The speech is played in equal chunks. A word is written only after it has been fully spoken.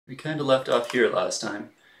We kind of left off here last time,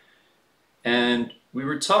 and we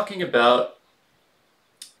were talking about,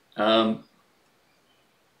 if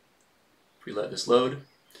we let this load,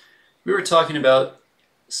 we were talking about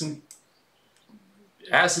some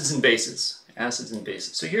acids and bases.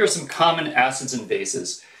 So here are some common acids and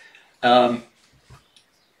bases. And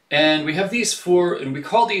we have these four, and we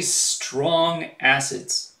call these strong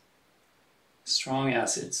acids. Strong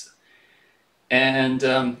acids. And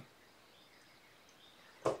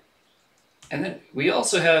then we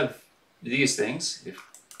also have these things.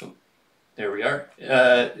 There we are.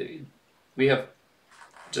 We have,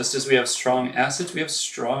 just as we have strong acids, we have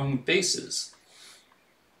strong bases.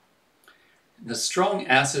 The strong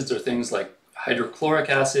acids are things like hydrochloric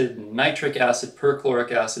acid, nitric acid,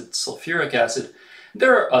 perchloric acid, sulfuric acid.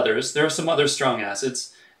 There are others. There are some other strong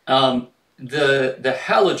acids. The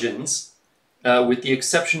halogens, with the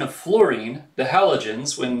exception of fluorine, the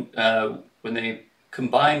halogens, when they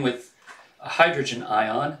combine with a hydrogen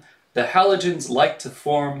ion, the halogens like to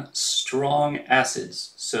form strong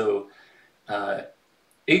acids. So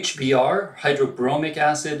HBr, hydrobromic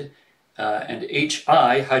acid, and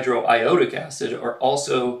HI, hydroiodic acid, are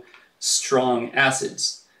also strong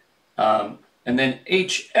acids. And then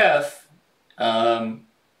HF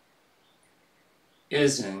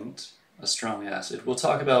isn't a strong acid. We'll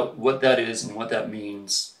talk about what that is and what that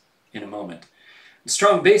means in a moment.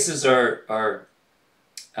 Strong bases are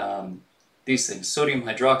these things, sodium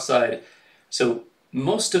hydroxide. So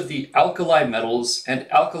most of the alkali metals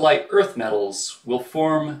and alkali earth metals will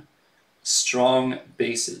form strong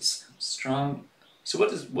bases. Strong. So what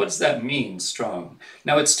does that mean, strong?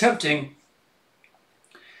 Now it's tempting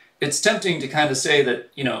to kind of say that,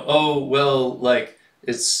 you know, oh, well, like,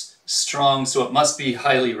 it's strong, so it must be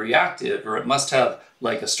highly reactive, or it must have,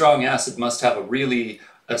 like, a strong acid must have a really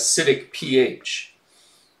acidic pH.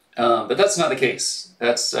 But that's not the case.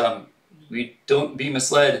 That's, we don't be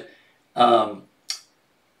misled.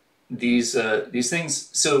 These things,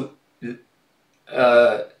 so the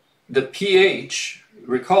pH,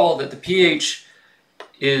 recall that the pH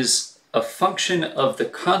is a function of the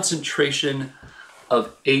concentration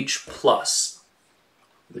of H+,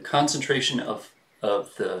 the concentration of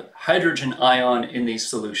the hydrogen ion in these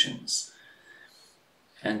solutions.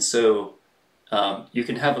 And so you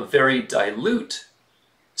can have a very dilute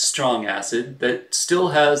strong acid that still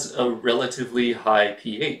has a relatively high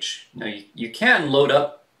pH. Now you can load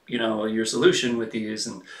up, you know, your solution with these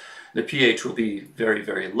and the pH will be very,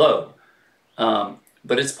 very low.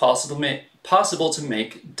 But it's possible to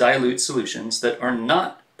make dilute solutions that are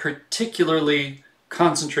not particularly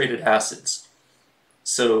concentrated acids.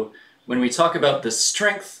 So when we talk about the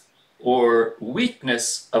strength or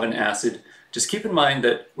weakness of an acid, just keep in mind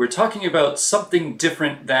that we're talking about something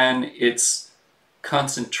different than its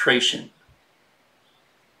concentration.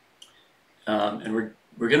 And we're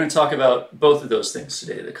going to talk about both of those things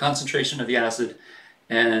today, the concentration of the acid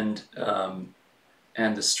and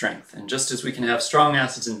the strength. And just as we can have strong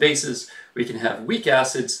acids and bases, we can have weak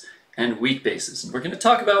acids and weak bases. And we're going to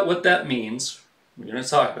talk about what that means. We're going to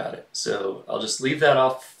talk about it. So I'll just leave that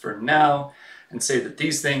off for now and say that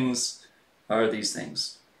these things are these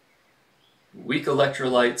things. Weak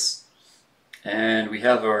electrolytes, and we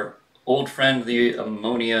have our old friend, the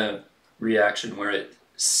ammonia reaction, where it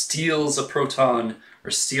steals a proton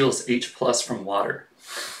or steals H+ from water.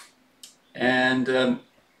 And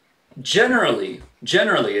generally,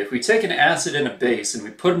 if we take an acid and a base and we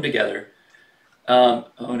put them together, oh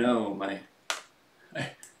no,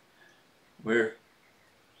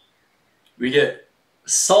 we get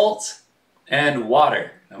salt and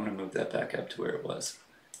water. I'm going to move that back up to where it was.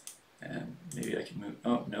 And maybe I can move,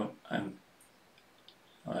 oh no,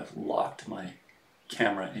 I've locked my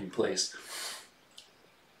camera in place.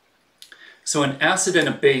 So an acid and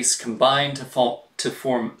a base combine to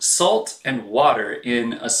form salt and water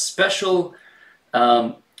in a special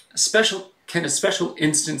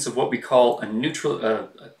instance of what we call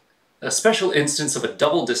a special instance of a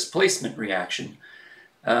double displacement reaction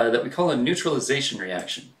that we call a neutralization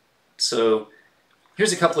reaction. So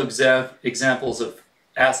here's a couple of examples of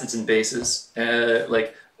acids and bases.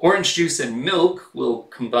 Like orange juice and milk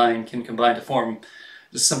can combine to form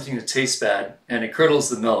just something that tastes bad, and it curdles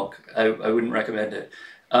the milk. I wouldn't recommend it.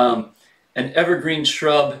 An evergreen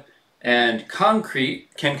shrub and concrete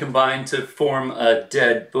can combine to form a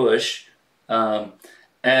dead bush.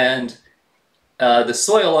 And the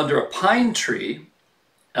soil under a pine tree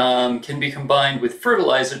can be combined with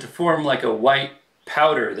fertilizer to form like a white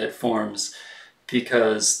powder that forms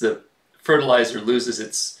because the fertilizer loses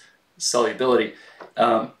its solubility.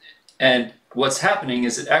 And what's happening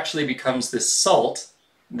is it actually becomes this salt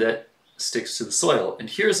that sticks to the soil. And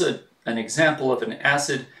here's an example of an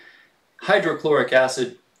acid, hydrochloric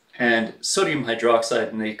acid and sodium hydroxide,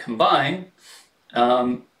 and they combine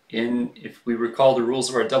if we recall the rules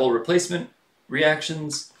of our double replacement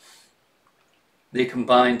reactions, they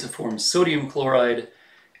combine to form sodium chloride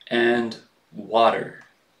and water.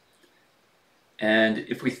 And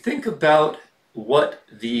if we think about what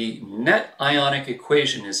the net ionic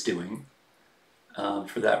equation is doing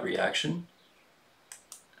for that reaction,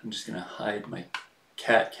 I'm just going to hide my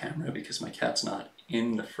cat camera because my cat's not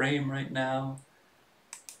in the frame right now.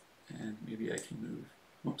 And maybe I can move.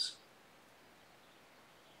 Whoops.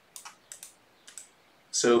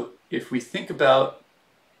 So if we think about,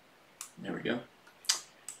 there we go.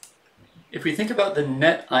 If we think about the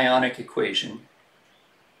net ionic equation,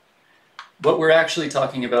 what we're actually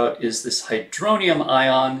talking about is this hydronium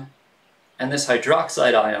ion and this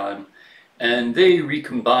hydroxide ion, and they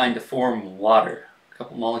recombine to form water, a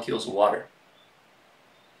couple molecules of water.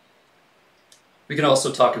 We can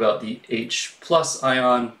also talk about the H plus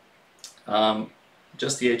ion,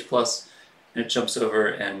 just the H plus, and it jumps over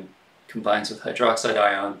and combines with hydroxide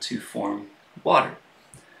ion to form water.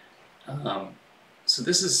 So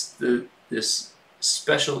this is this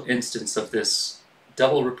special instance of this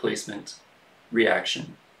double replacement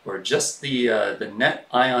reaction, or just the net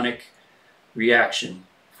ionic reaction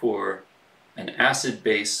for an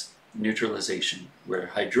acid-base neutralization,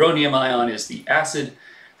 where hydronium ion is the acid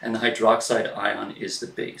and the hydroxide ion is the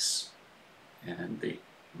base. And they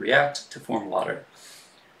react to form water.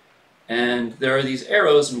 And there are these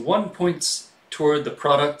arrows, and one points toward the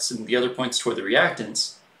products and the other points toward the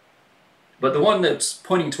reactants. But the one that's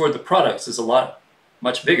pointing toward the products is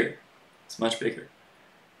much bigger. It's much bigger.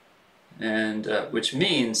 And which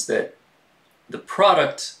means that the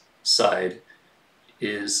product side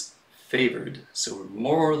is favored. So we're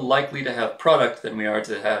more likely to have product than we are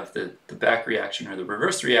to have the back reaction or the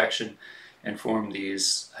reverse reaction and form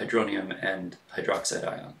these hydronium and hydroxide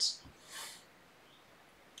ions.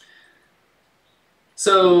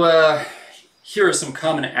 So here are some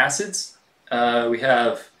common acids. We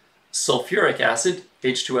have sulfuric acid,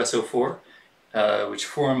 H2SO4, which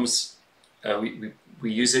forms,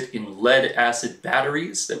 we use it in lead acid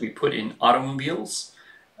batteries that we put in automobiles,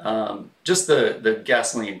 just the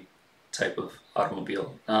gasoline type of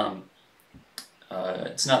automobile.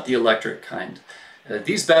 It's not the electric kind.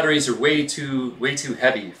 These batteries are way too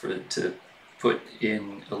heavy to put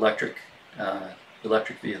in electric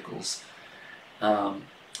vehicles.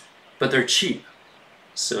 But they're cheap,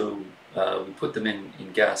 so we put them in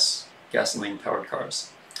gasoline-powered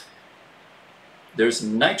cars. There's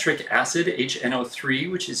nitric acid,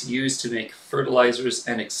 HNO3, which is used to make fertilizers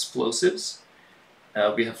and explosives.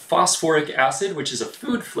 We have phosphoric acid, which is a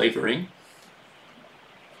food flavoring.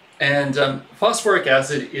 And phosphoric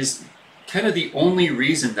acid is kind of the only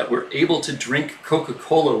reason that we're able to drink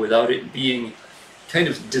Coca-Cola without it being kind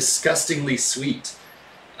of disgustingly sweet.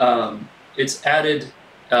 It's added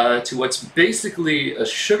to what's basically a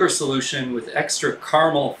sugar solution with extra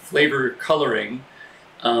caramel flavor coloring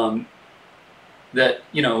that,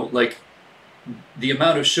 you know, like the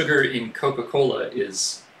amount of sugar in Coca-Cola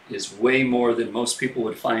is way more than most people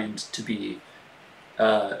would find to be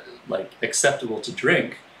like acceptable to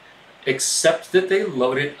drink, except that they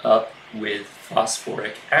load it up with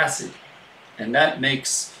phosphoric acid. And that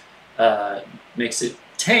makes it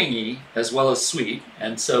tangy as well as sweet,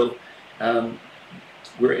 and so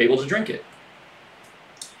we're able to drink it.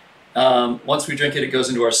 Once we drink it, it goes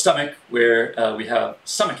into our stomach, where we have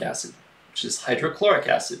stomach acid, which is hydrochloric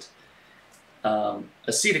acid.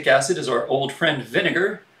 Acetic acid is our old friend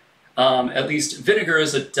vinegar. At least vinegar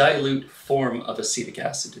is a dilute form of acetic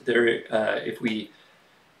acid.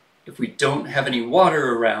 If we don't have any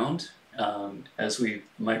water around, as we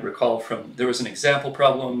might recall from, there was an example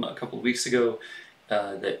problem a couple of weeks ago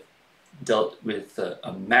that dealt with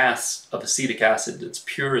a mass of acetic acid that's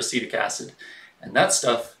pure acetic acid, and that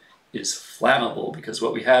stuff is flammable because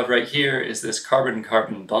what we have right here is this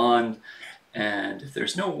carbon-carbon bond, and if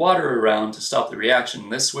there's no water around to stop the reaction,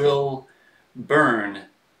 this will burn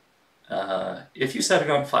if you set it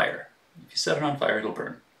on fire. If you set it on fire, it'll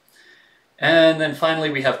burn. And then finally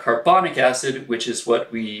we have carbonic acid, which is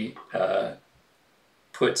what we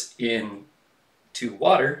put into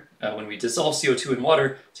water when we dissolve CO2 in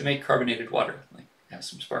water to make carbonated water. Like, I have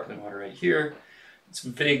some sparkling water right here. It's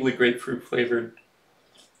vaguely grapefruit flavored.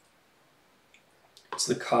 It's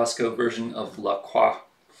the Costco version of aqua.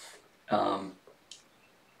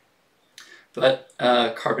 But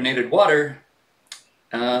carbonated water,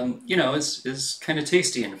 you know, is kind of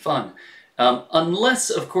tasty and fun. Unless,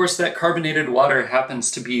 of course, that carbonated water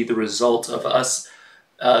happens to be the result of us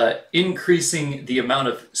increasing the amount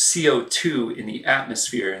of CO2 in the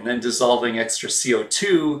atmosphere and then dissolving extra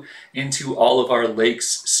CO2 into all of our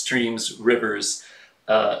lakes, streams, rivers,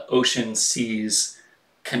 oceans, seas,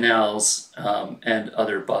 canals, and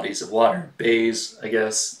other bodies of water. Bays, I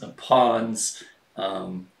guess, ponds,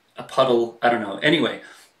 a puddle, I don't know. Anyway,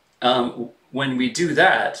 when we do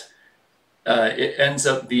that, it ends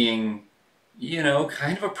up being, you know,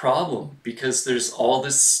 kind of a problem because there's all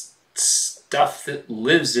this stuff that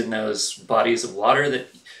lives in those bodies of water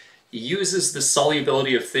that uses the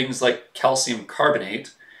solubility of things like calcium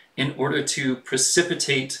carbonate in order to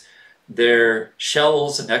precipitate their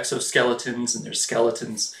shells and exoskeletons and their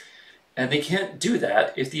skeletons. And they can't do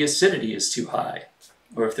that if the acidity is too high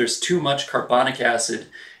or if there's too much carbonic acid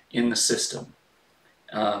in the system.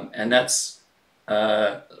 And that's,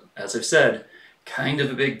 as I've said, kind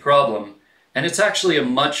of a big problem. And it's actually a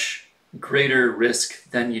much greater risk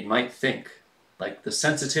than you might think. Like the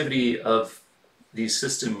sensitivity of these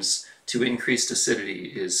systems to increased acidity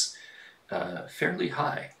is fairly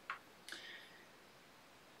high.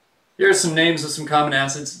 Here are some names of some common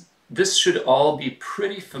acids. This should all be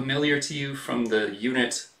pretty familiar to you from the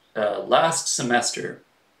unit last semester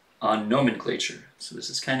on nomenclature. So this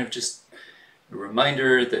is kind of just a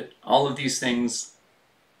reminder that all of these things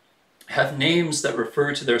have names that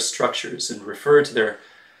refer to their structures and refer to their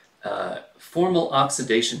formal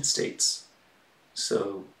oxidation states.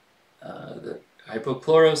 So the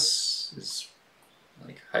hypochloros is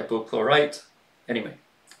like hypochlorite, anyway,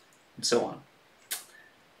 and so on.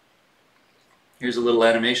 Here's a little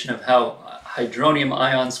animation of how hydronium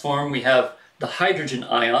ions form. We have the hydrogen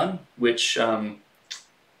ion, which,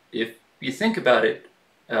 if you think about it,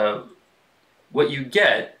 what you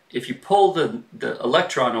get, if you pull the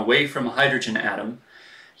electron away from a hydrogen atom,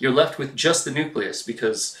 you're left with just the nucleus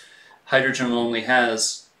because hydrogen only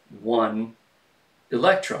has one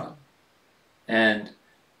electron. And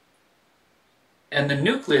the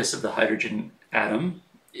nucleus of the hydrogen atom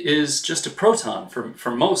is just a proton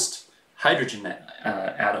for most hydrogen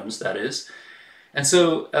atoms, that is. And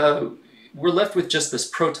so we're left with just this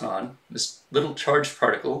proton, this little charged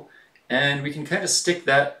particle, and we can kind of stick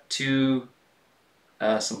that to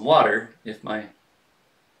some water if my, I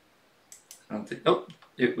don't think, oh,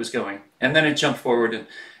 it was going. And then it jumped forward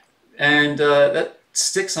and that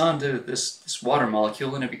sticks onto this water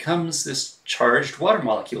molecule and it becomes this charged water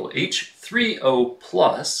molecule,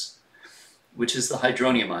 H3O+, which is the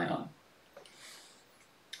hydronium ion.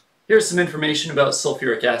 Here's some information about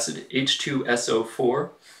sulfuric acid,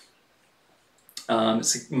 H2SO4.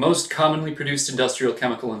 It's the most commonly produced industrial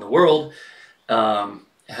chemical in the world. It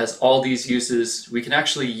has all these uses. We can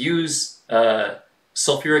actually use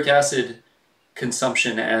sulfuric acid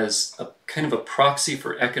consumption as a kind of a proxy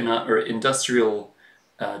for economic or industrial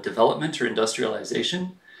development or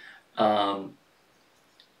industrialization,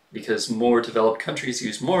 because more developed countries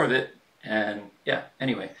use more of it. And yeah,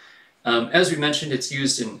 anyway, as we mentioned, it's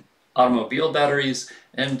used in automobile batteries,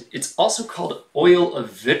 and it's also called oil of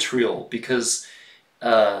vitriol because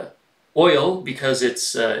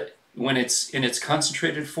it's when it's in its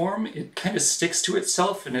concentrated form, it kind of sticks to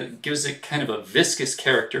itself and it gives it kind of a viscous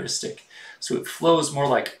characteristic. So it flows more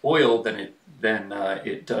like oil than it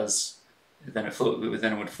would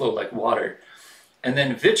flow like water. And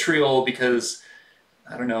then vitriol because,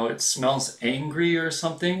 I don't know, it smells angry or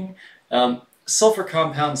something. Sulfur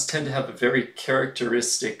compounds tend to have a very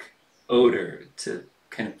characteristic odor, to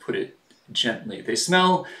kind of put it gently. They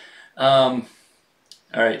smell, all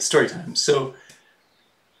right, story time. So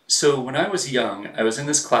when I was young, I was in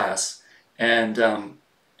this class, and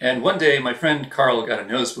one day my friend Carl got a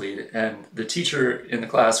nosebleed, and the teacher in the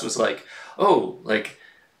class was like, "Oh, like,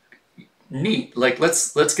 neat, like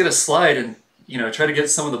let's get a slide and, you know, try to get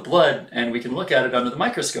some of the blood and we can look at it under the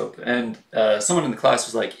microscope." And someone in the class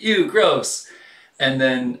was like, "Ew, gross." And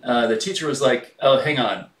then the teacher was like, "Oh, hang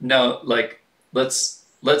on, no, like let's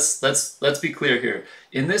be clear here.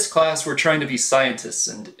 In this class, we're trying to be scientists,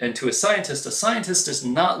 and to a scientist is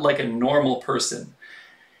not like a normal person.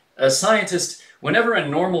 A scientist, whenever a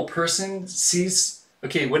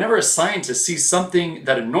scientist sees something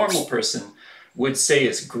that a normal person would say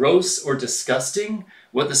is gross or disgusting,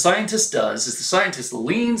 what the scientist does is the scientist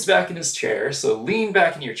leans back in his chair. So lean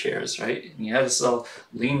back in your chairs, right? And you had us all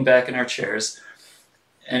lean back in our chairs.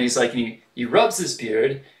 And he's like, and he rubs his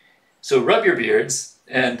beard. So rub your beards,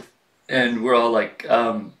 and we're all like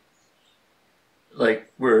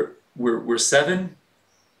we're 7,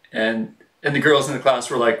 and the girls in the class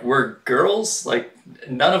were like, "We're girls? Like,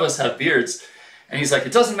 none of us have beards." And he's like,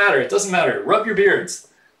 it doesn't matter, rub your beards."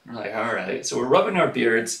 We're like, all right. So we're rubbing our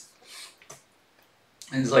beards,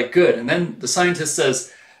 And he's like, good. And then the scientist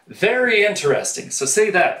says, very interesting. So say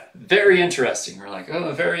that, very interesting. We're like,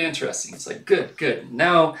 oh, very interesting. It's like, good, good.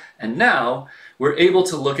 Now we're able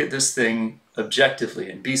to look at this thing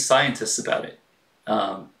objectively and be scientists about it.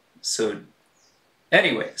 So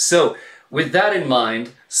anyway, so with that in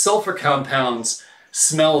mind, sulfur compounds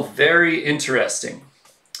smell very interesting.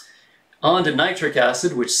 On to nitric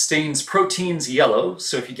acid, which stains proteins yellow.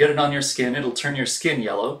 So if you get it on your skin, it'll turn your skin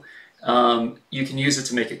yellow. You can use it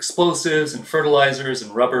to make explosives and fertilizers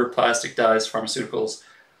and rubber, plastic dyes, pharmaceuticals.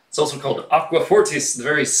 It's also called aqua fortis, the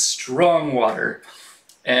very strong water.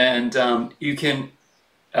 And you can,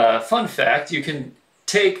 fun fact, you can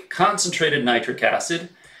take concentrated nitric acid,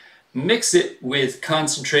 mix it with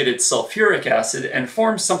concentrated sulfuric acid, and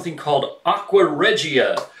form something called aqua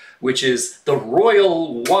regia, which is the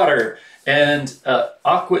royal water. And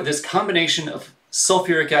this combination of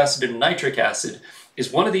sulfuric acid and nitric acid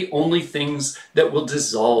is one of the only things that will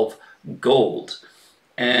dissolve gold.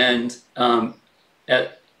 And during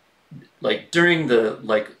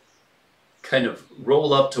the kind of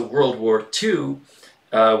roll up to World War II,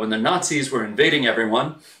 when the Nazis were invading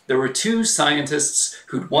everyone, there were two scientists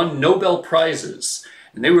who'd won Nobel Prizes,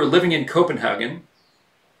 and they were living in Copenhagen,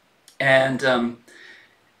 and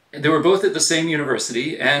they were both at the same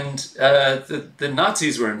university, and the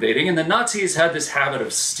Nazis were invading, and the Nazis had this habit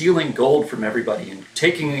of stealing gold from everybody and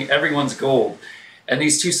taking everyone's gold. And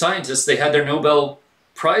these two scientists, they had their Nobel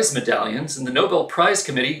Prize medallions, and the Nobel Prize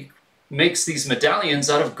Committee makes these medallions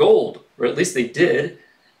out of gold, or at least they did.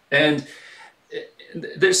 And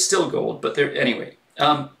there's still gold, but they're anyway.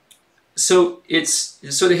 So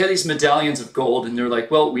they had these medallions of gold, and they're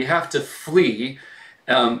like, well, we have to flee.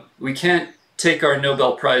 We can't take our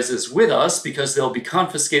Nobel Prizes with us because they'll be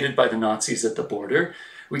confiscated by the Nazis at the border.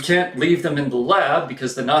 We can't leave them in the lab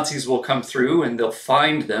because the Nazis will come through and they'll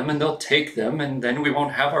find them and they'll take them, and then we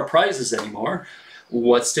won't have our prizes anymore.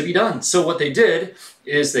 What's to be done? So what they did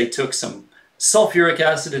is they took some sulfuric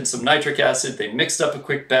acid and some nitric acid, they mixed up a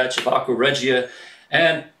quick batch of aqua regia,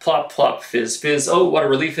 and plop, plop, fizz, fizz, oh, what a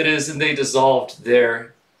relief it is, and they dissolved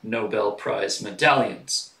their Nobel Prize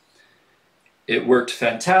medallions. It worked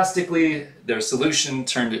fantastically. Their solution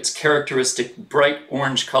turned its characteristic bright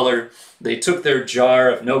orange color. They took their jar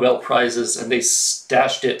of Nobel Prizes and they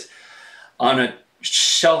stashed it on a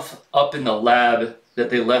shelf up in the lab that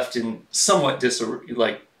they left in somewhat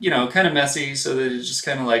kind of messy, so that it just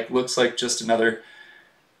kind of looks like just another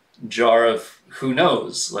jar of who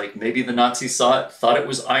knows. Like maybe the Nazis saw it, thought it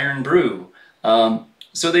was iron brew.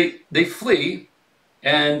 So they flee,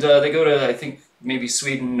 and they go to, I think, maybe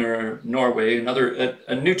Sweden or Norway,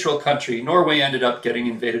 a neutral country. Norway ended up getting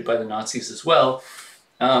invaded by the Nazis as well.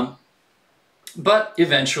 But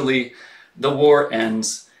eventually the war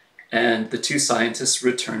ends and the two scientists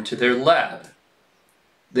return to their lab.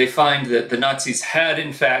 They find that the Nazis had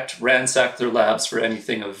in fact ransacked their labs for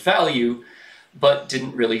anything of value, but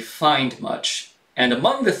didn't really find much. And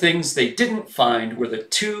among the things they didn't find were the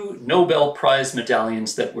two Nobel Prize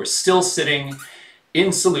medallions that were still sitting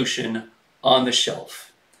in solution on the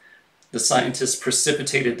shelf. The scientists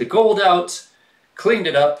precipitated the gold out, cleaned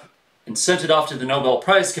it up, and sent it off to the Nobel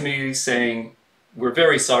Prize Committee saying, we're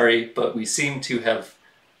very sorry, but we seem to have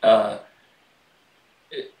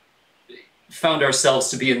found ourselves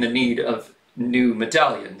to be in the need of new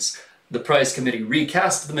medallions. The prize committee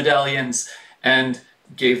recast the medallions and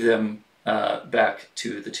gave them back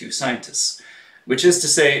to the two scientists. Which is to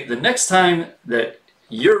say, the next time that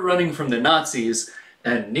you're running from the Nazis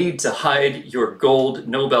and need to hide your gold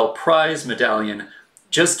Nobel Prize medallion,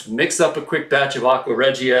 just mix up a quick batch of aqua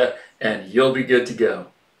regia and you'll be good to go.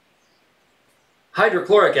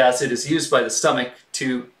 Hydrochloric acid is used by the stomach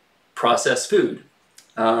to process food.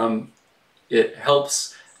 It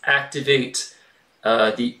helps activate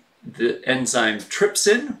the enzyme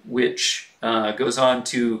trypsin, which goes on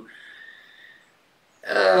to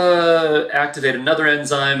activate another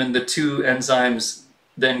enzyme, and the two enzymes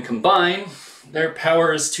then combine their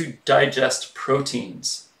powers to digest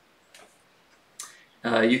proteins.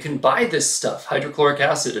 You can buy this stuff, hydrochloric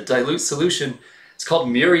acid, a dilute solution. It's called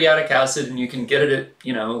muriatic acid, and you can get it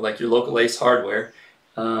at, like your local Ace Hardware.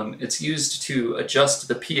 It's used to adjust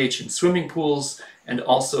the pH in swimming pools and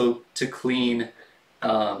also to clean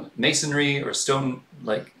masonry or stone,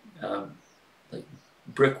 like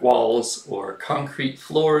brick walls or concrete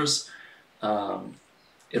floors.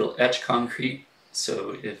 It'll etch concrete,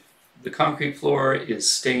 so if the concrete floor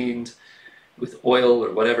is stained with oil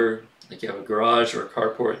or whatever, like you have a garage or a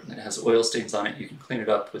carport and it has oil stains on it, you can clean it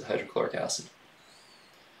up with hydrochloric acid.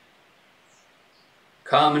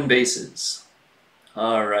 Common bases.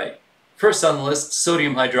 All right. First on the list,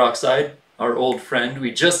 sodium hydroxide, our old friend.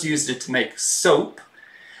 We just used it to make soap.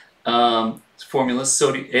 Formula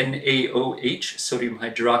sodium NaOH, sodium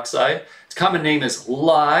hydroxide. Its common name is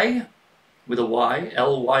lye, with a Y,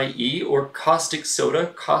 Lye, or caustic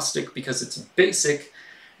soda. Caustic because it's basic,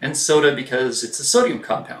 and soda because it's a sodium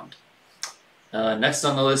compound. Next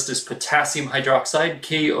on the list is potassium hydroxide,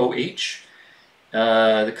 KOH.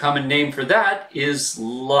 The common name for that is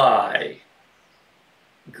lye.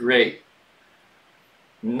 Great.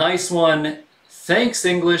 Nice one. Thanks,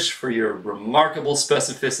 English, for your remarkable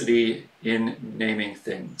specificity in naming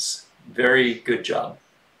things. Very good job.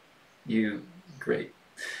 Great.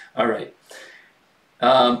 All right.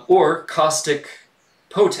 Or caustic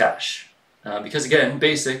potash, because again,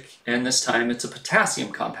 basic, and this time it's a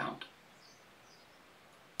potassium compound.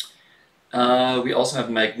 We also have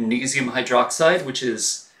magnesium hydroxide, which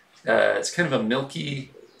is, it's kind of a milky,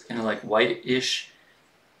 kind of like whitish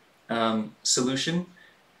solution.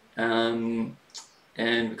 And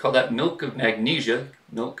we call that milk of magnesia.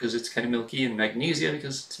 Milk because it's kind of milky, and magnesia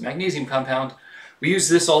because it's a magnesium compound. We use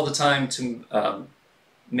this all the time to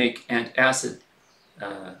make antacid,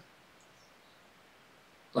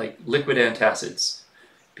 like liquid antacids,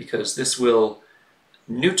 because this will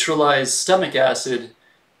neutralize stomach acid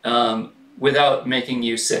without making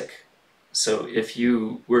you sick. So if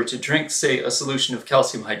you were to drink, say, a solution of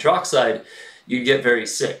calcium hydroxide, you'd get very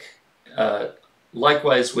sick.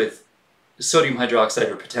 Likewise with sodium hydroxide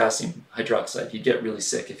or potassium hydroxide, you'd get really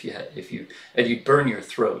sick and you'd burn your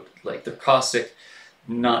throat. Like, they're caustic,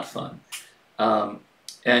 not fun.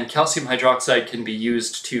 And calcium hydroxide can be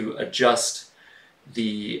used to adjust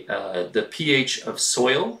the pH of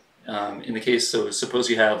soil. In the case, so suppose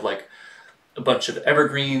you have like a bunch of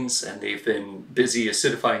evergreens and they've been busy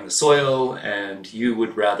acidifying the soil, and you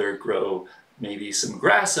would rather grow maybe some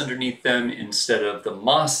grass underneath them instead of the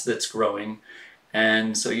moss that's growing.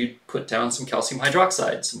 And so you'd put down some calcium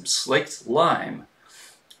hydroxide, some slaked lime.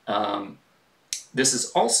 This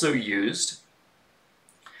is also used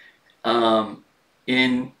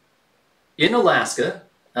in Alaska.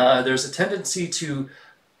 There's a tendency to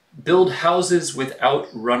build houses without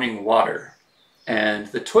running water. And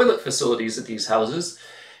the toilet facilities at these houses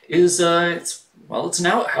is, it's an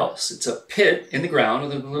outhouse. It's a pit in the ground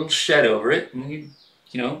with a little shed over it, and you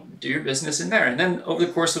do your business in there. And then over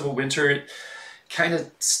the course of a winter, it kind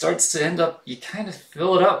of starts to end up, you kind of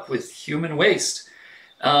fill it up with human waste.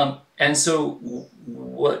 And so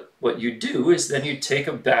what you do is then you take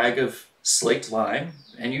a bag of slaked lime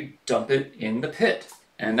and you dump it in the pit.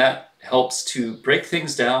 And that helps to break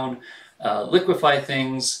things down, liquefy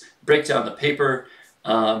things, break down the paper,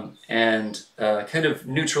 and kind of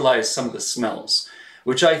neutralize some of the smells,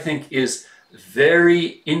 which I think is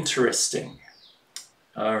very interesting.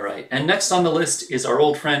 All right, and next on the list is our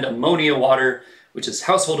old friend ammonia water, which is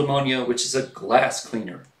household ammonia, which is a glass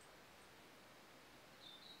cleaner.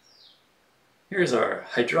 Here's our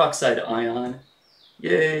hydroxide ion.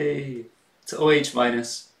 Yay! It's OH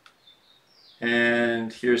minus.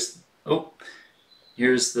 And here's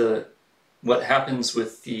what happens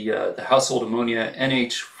with the household ammonia.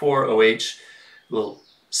 NH4OH will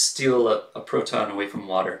steal a proton away from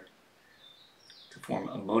water to form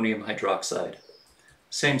ammonium hydroxide.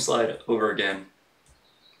 Same slide over again.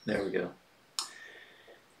 There we go.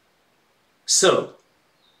 So,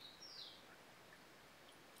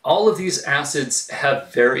 all of these acids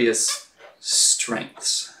have various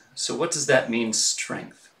strengths. So what does that mean,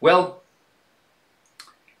 strength? Well,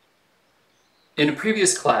 in a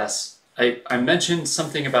previous class, I mentioned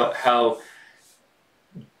something about how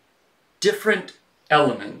different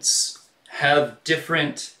elements have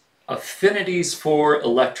different affinities for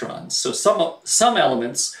electrons. So some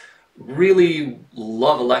elements really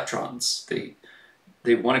love electrons. They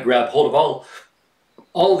want to grab hold of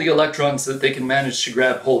all the electrons that they can manage to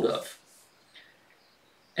grab hold of.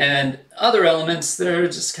 And other elements, they're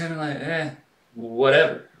just kind of like,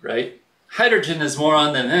 whatever, right? Hydrogen is more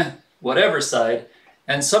on the whatever side,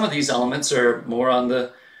 and some of these elements are more on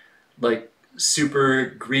the like super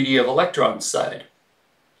greedy of electrons side.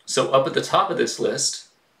 So up at the top of this list,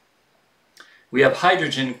 we have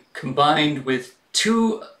hydrogen combined with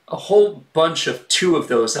a whole bunch of two of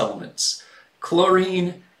those elements,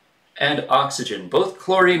 chlorine and oxygen. Both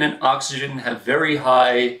chlorine and oxygen have very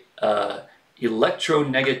high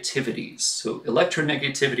electronegativities. So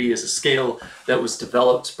electronegativity is a scale that was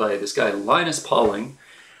developed by this guy Linus Pauling,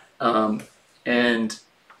 and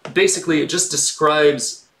basically it just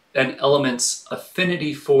describes an element's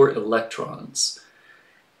affinity for electrons.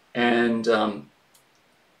 And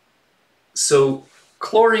so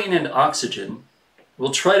chlorine and oxygen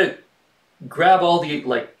will try to grab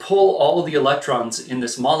pull all the electrons in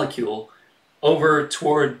this molecule over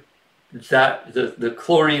toward that the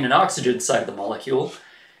chlorine and oxygen side of the molecule,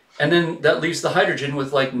 and then that leaves the hydrogen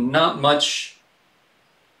with like not much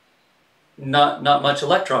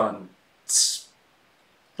electron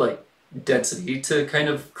like density to kind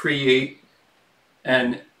of create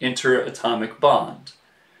an interatomic bond.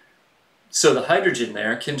 So the hydrogen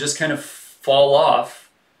there can just kind of fall off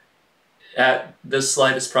at the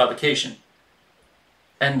slightest provocation.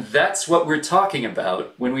 And that's what we're talking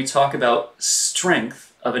about when we talk about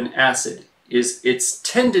strength of an acid, is its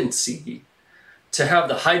tendency to have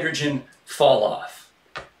the hydrogen fall off.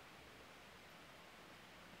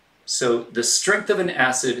 So the strength of an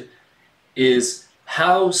acid is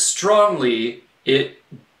how strongly it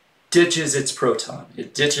ditches its proton.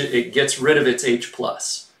 It gets rid of its H+.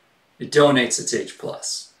 It donates its H+.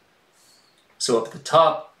 So up at the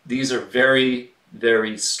top, these are very,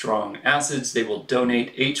 very strong acids. They will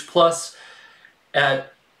donate H+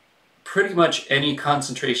 at pretty much any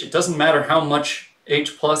concentration. It doesn't matter how much H+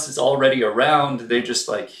 is already around. They just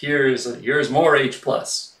like, here's more H+.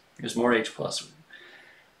 Here's more H+.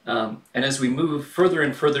 And as we move further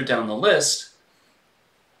and further down the list,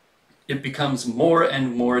 it becomes more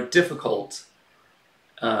and more difficult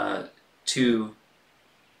to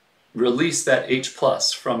release that H+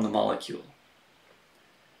 from the molecule.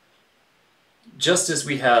 Just as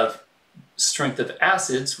we have strength of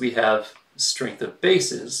acids, we have strength of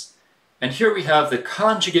bases. And here we have the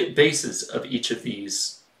conjugate bases of each of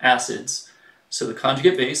these acids. So the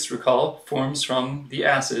conjugate base, recall, forms from the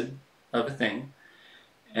acid of a thing.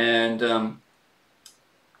 And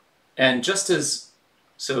just as,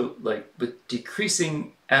 so like with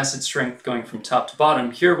decreasing acid strength going from top to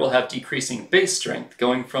bottom, here we'll have decreasing base strength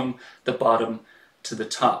going from the bottom to the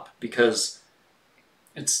top, because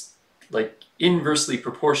it's like inversely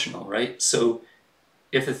proportional, right? So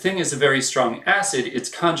if a thing is a very strong acid, its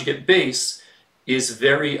conjugate base is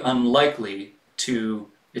very unlikely to,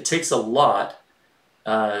 it takes a lot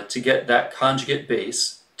to get that conjugate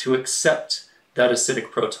base to accept that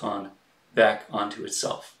acidic proton back onto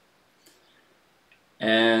itself.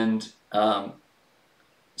 And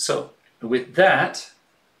so with that,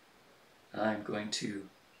 I'm going to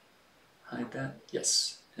hide that,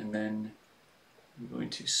 yes, and then I'm going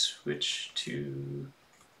to switch to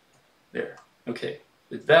there. Okay,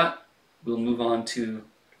 with that, we'll move on to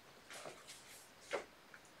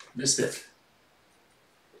this bit.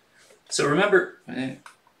 So remember, I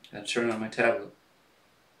gotta turn on my tablet.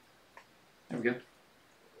 There we go.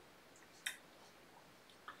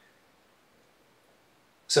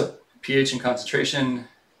 So pH and concentration,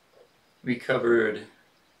 we covered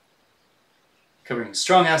covering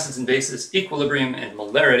strong acids and bases, equilibrium and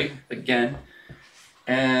molarity again,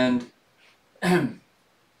 and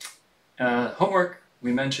homework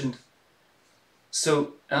we mentioned.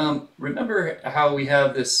 So remember how we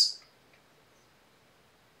have this,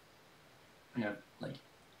 you know, like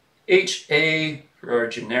HA for our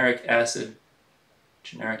generic acid.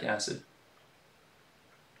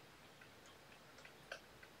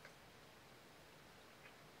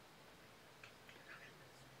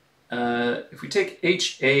 If we take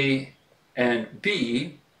HA and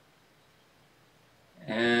B,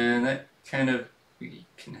 and that kind of, we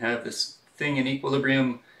can have this thing in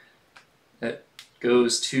equilibrium that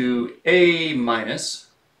goes to A minus,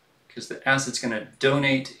 because the acid's going to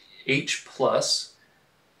donate H plus,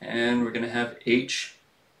 and we're going to have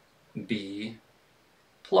HB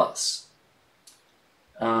plus.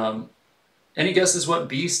 Any guesses what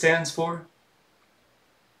B stands for?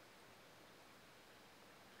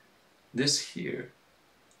 This here.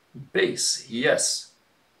 Base, yes.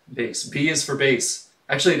 Base. B is for base.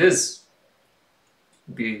 Actually, it is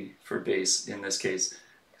B for base in this case,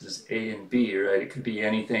 because it's A and B, right? It could be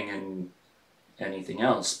anything and anything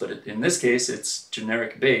else, but in this case, it's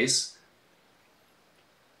generic base.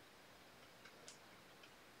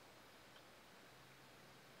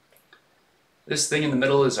 This thing in the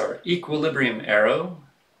middle is our equilibrium arrow,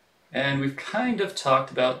 and we've kind of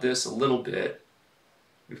talked about this a little bit.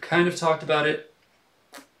 We've kind of talked about it,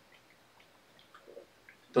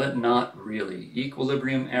 but not really.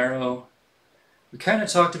 Equilibrium arrow. We kind of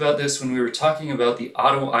talked about this when we were talking about the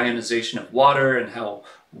autoionization of water and how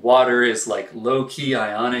water is like low-key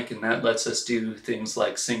ionic, and that lets us do things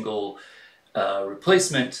like single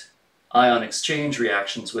replacement ion exchange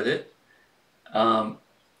reactions with it.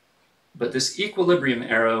 But this equilibrium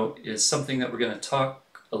arrow is something that we're going to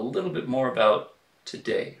talk a little bit more about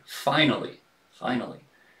today. Finally.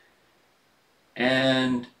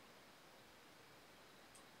 And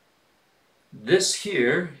this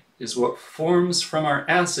here is what forms from our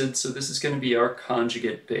acid, so this is going to be our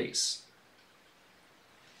conjugate base.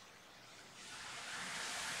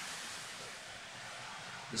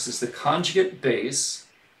 This is the conjugate base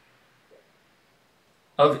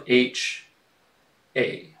of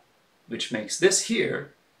HA, which makes this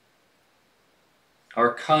here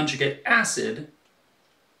our conjugate acid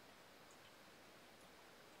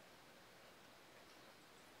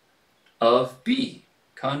of B,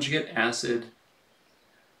 conjugate acid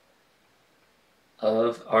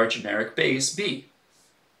of our generic base B.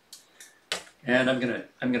 And I'm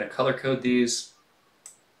gonna color code these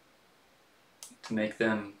to make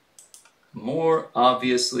them more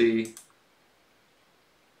obviously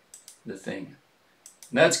the thing.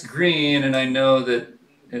 And that's green, and I know that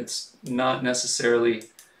it's not necessarily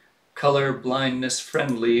color blindness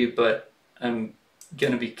friendly, but I'm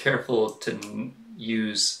gonna be careful to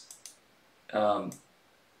use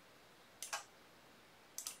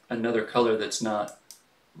another color that's not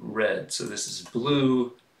red. So this is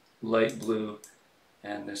blue, light blue,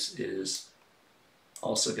 and this is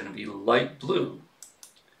also going to be light blue.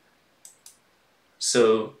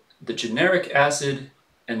 So the generic acid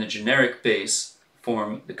and the generic base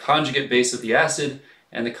form the conjugate base of the acid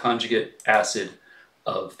and the conjugate acid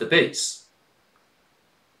of the base.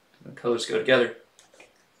 The colors go together.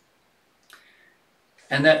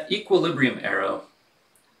 And that equilibrium arrow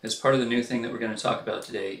is part of the new thing that we're going to talk about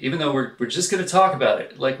today. Even though we're just going to talk about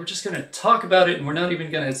it. Like, we're just going to talk about it, and we're not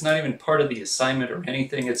even going to, it's not even part of the assignment or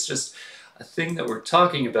anything. It's just a thing that we're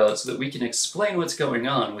talking about so that we can explain what's going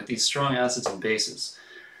on with these strong acids and bases.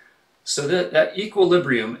 So that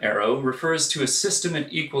equilibrium arrow refers to a system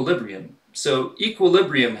at equilibrium. So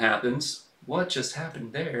equilibrium happens. What just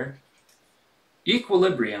happened there?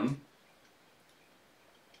 Equilibrium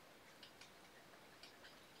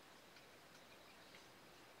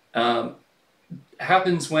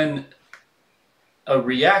happens when a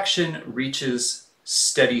reaction reaches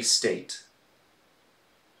steady state.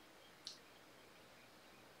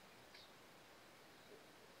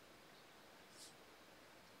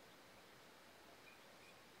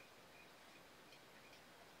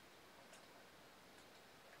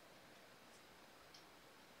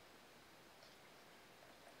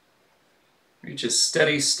 Reaches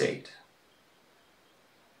steady state.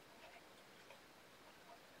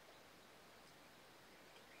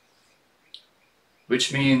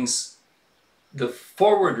 Which means the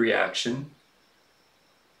forward reaction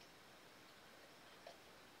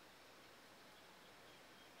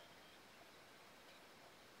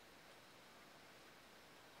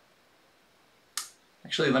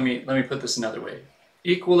actually, let me put this another way.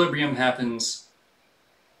 Equilibrium happens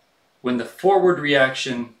when the forward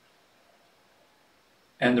reaction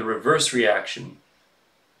and the reverse reaction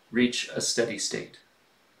reach a steady state.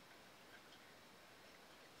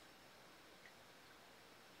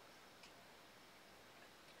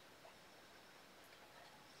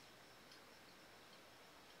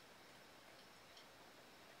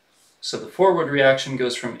 So the forward reaction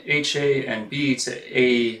goes from HA and B to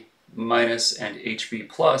A minus and HB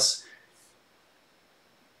plus.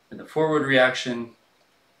 And the forward reaction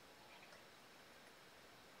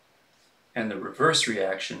and the reverse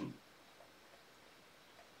reaction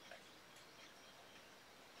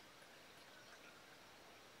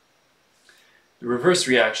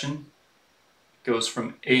goes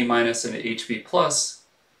from A minus and HB plus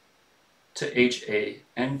to HA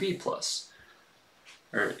and B plus.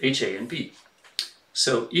 Or HA and B.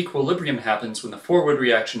 So equilibrium happens when the forward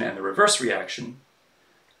reaction and the reverse reaction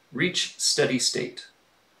reach steady state.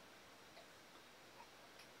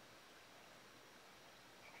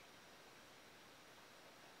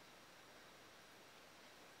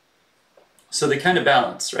 So they kind of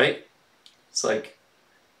balance, right? It's like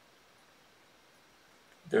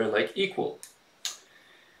they're like equal.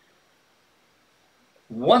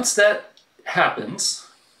 Once that happens,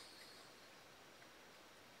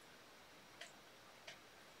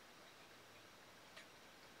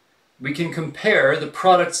 we can compare the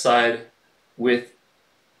product side with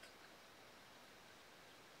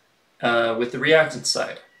the reactant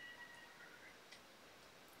side.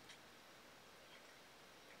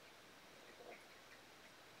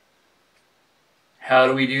 How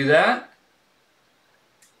do we do that?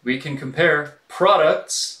 We can compare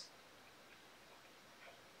products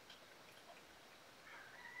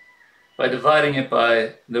by dividing it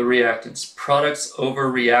by the reactants. Products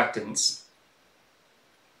over reactants.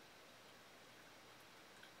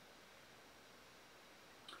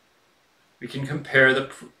 We can compare the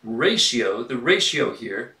ratio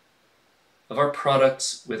here of our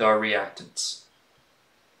products with our reactants.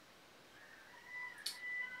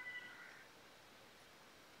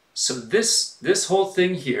 So this whole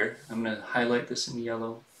thing here, I'm going to highlight this in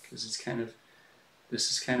yellow because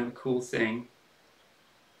this is kind of a cool thing.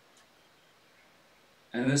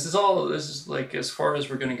 And this is like as far as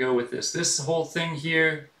we're going to go with this. This whole thing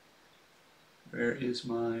here, where is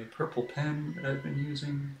my purple pen that I've been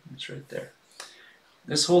using? It's right there.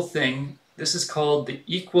 This whole thing, this is called the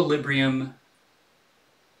equilibrium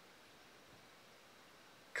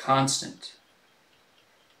constant.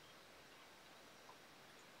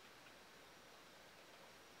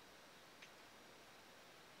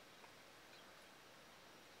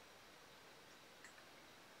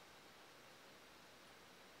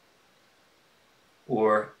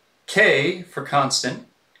 Or K for constant,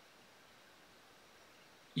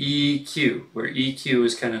 EQ, where EQ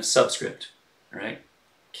is kind of subscript, right?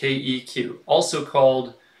 KEQ, also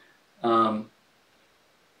called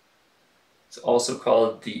it's also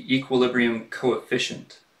called the equilibrium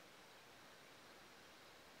coefficient.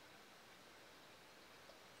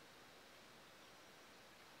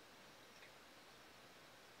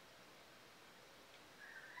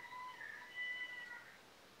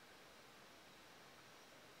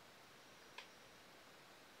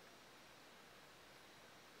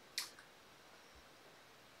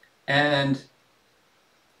 And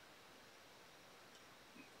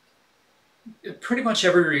pretty much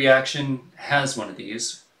every reaction has one of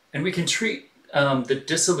these, and we can treat the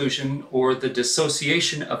dissolution or the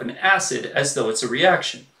dissociation of an acid as though it's a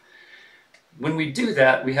reaction. When we do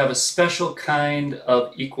that, we have a special kind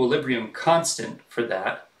of equilibrium constant for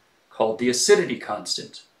that called the acidity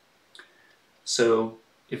constant. So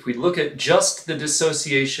if we look at just the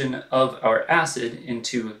dissociation of our acid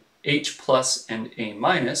into H plus and A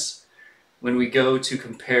minus, when we go to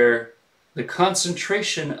compare the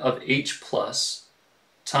concentration of H plus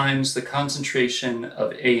times the concentration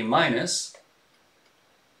of A minus,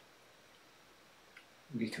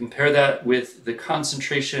 we compare that with the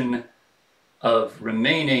concentration of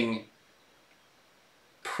remaining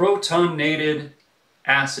protonated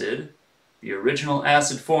acid, the original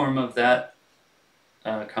acid form of that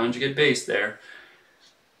conjugate base there,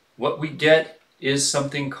 what we get is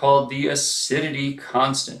something called the acidity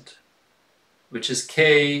constant, which is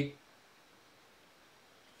K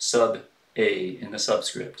sub A in the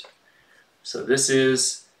subscript. So this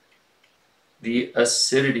is the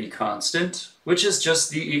acidity constant, which is just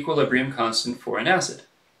the equilibrium constant for an acid.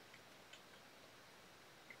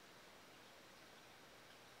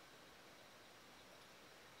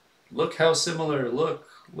 Look how similar, look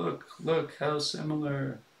how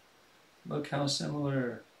similar, look how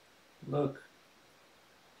similar, look.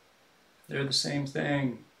 They're the same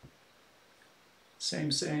thing.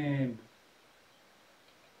 Same.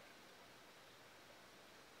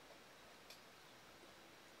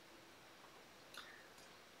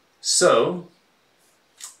 So,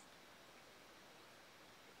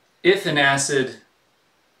 if an acid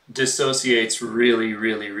dissociates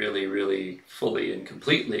really fully and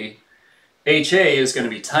completely, HA is going to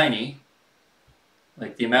be tiny,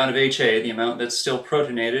 like the amount of HA, the amount that's still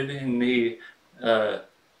protonated in the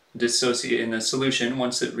in the solution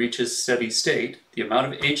once it reaches steady state, the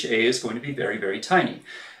amount of HA is going to be very tiny.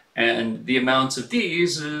 And the amounts of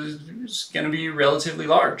these is going to be relatively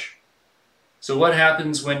large. So what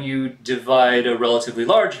happens when you divide a relatively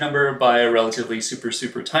large number by a relatively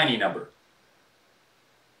super tiny number?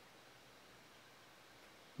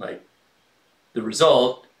 Like, the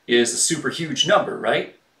result is a super huge number,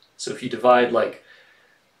 right? So if you divide like,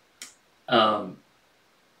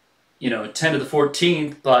 10 to the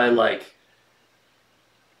 14th by like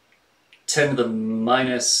 10 to the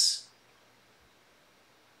minus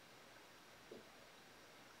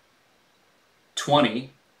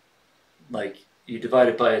 20, like you divide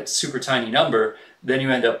it by a super tiny number, then you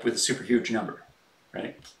end up with a super huge number,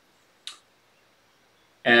 right?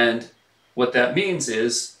 And what that means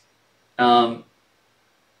is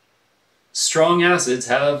strong acids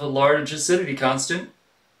have a large acidity constant.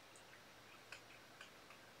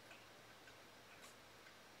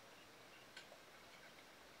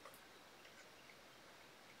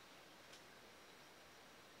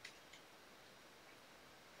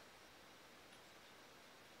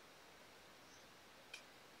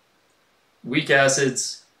 Weak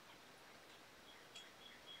acids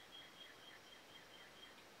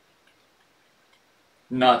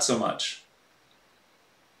not so much.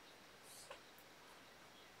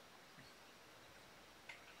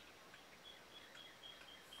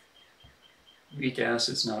 Weak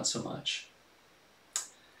acids not so much.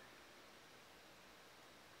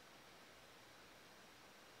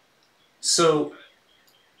 So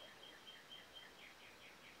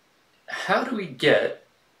how do we get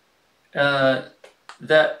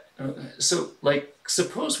so like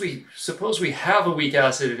suppose we have a weak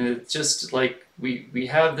acid and it's just like we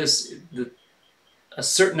have a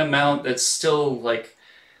certain amount that's still like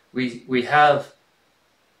we have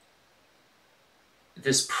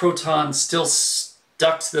this proton still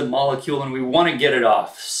stuck to the molecule, and we want to get it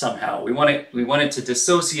off somehow. We want it to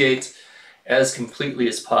dissociate as completely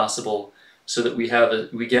as possible, so that we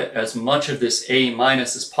get as much of this A-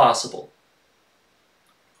 as possible.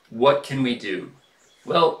 What can we do?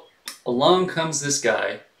 Well, along comes this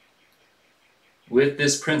guy with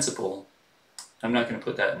this principle. I'm not going to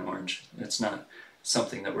put that in orange. It's not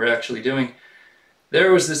something that we're actually doing.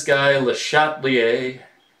 There was this guy, Le Chatelier,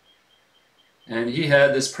 and he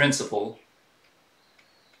had this principle,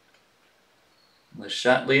 Le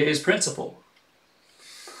Chatelier's principle.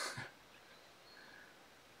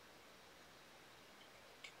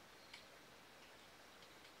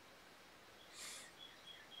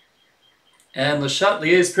 And Le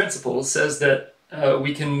Chatelier's principle says that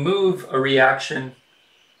we can move a reaction,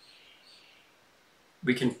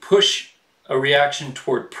 we can push a reaction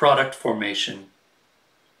toward product formation.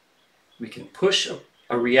 We can push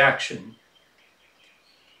a reaction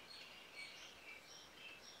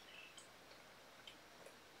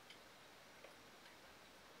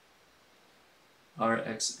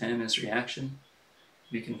RxN is reaction.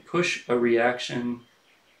 We can push a reaction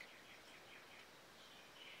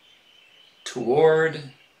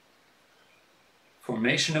toward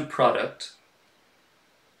formation of product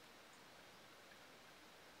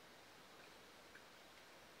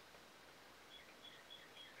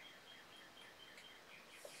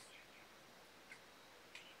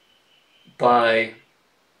by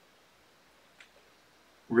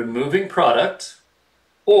removing product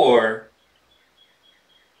or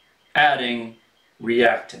adding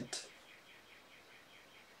reactant.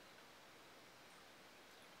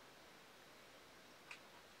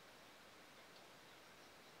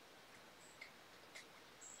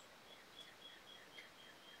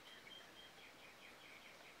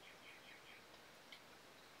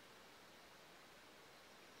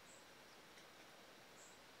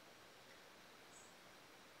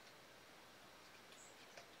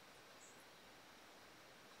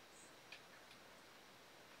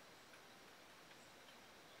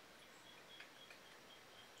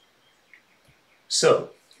 So,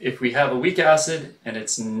 if we have a weak acid and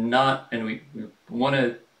it's not, and we want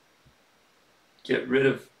to get rid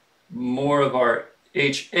of more of our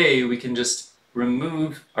HA, we can just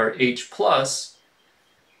remove our H+.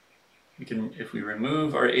 If we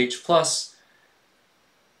remove our H+,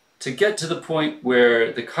 to get to the point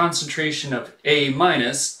where the concentration of A-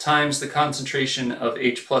 times the concentration of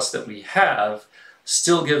H+ that we have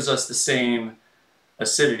still gives us the same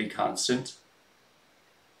acidity constant,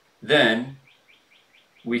 then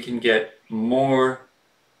we can get more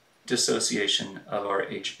dissociation of our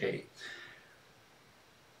HA.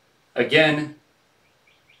 Again,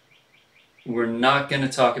 we're not going to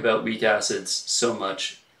talk about weak acids so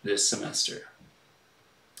much this semester.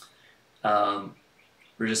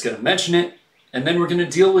 We're just going to mention it, and then we're going to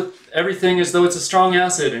deal with everything as though it's a strong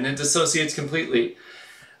acid and it dissociates completely.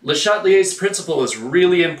 Le Chatelier's principle is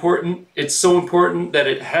really important. It's so important that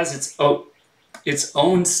it has its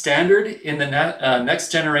own standard in the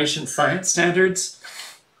next generation science standards.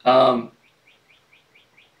 But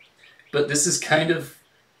this is kind of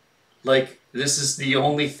like, this is the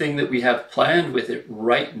only thing that we have planned with it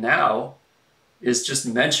right now, is just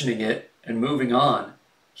mentioning it and moving on.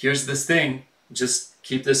 Here's this thing, just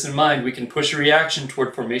keep this in mind. We can push a reaction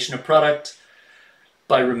toward formation of product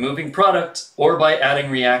by removing product or by adding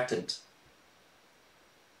reactant.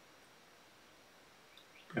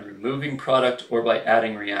 By removing product or by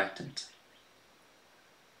adding reactant.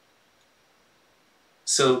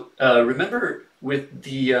 So remember with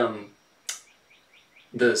the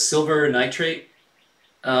silver nitrate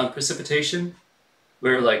precipitation,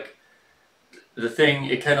 where like the thing,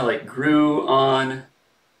 it kind of like grew on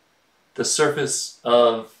the surface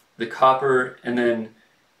of the copper, and then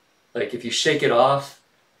like if you shake it off,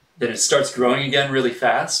 then it starts growing again really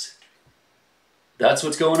fast. That's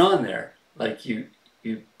what's going on there. Like you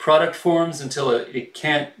product forms until it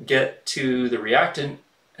can't get to the reactant,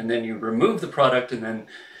 and then you remove the product, and then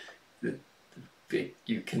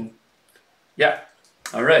you can, yeah.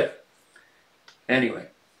 All right. Anyway,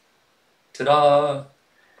 ta-da!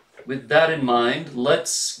 With that in mind,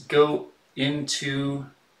 let's go into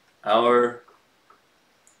our,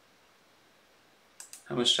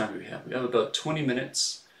 how much time do we have? We have about 20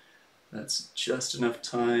 minutes. That's just enough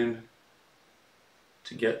time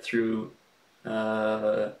to get through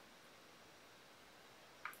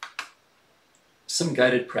some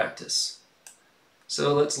guided practice.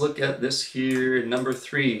 So let's look at this here, number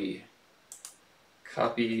 3.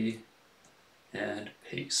 Copy and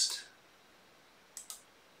paste.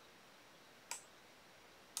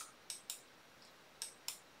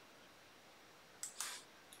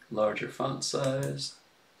 larger font size.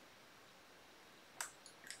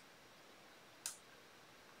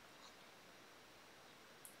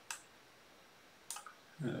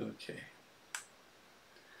 Okay.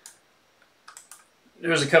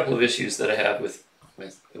 There's a couple of issues that I have with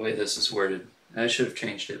the way this is worded. I should have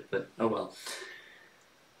changed it, but oh well.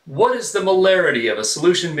 What is the molarity of a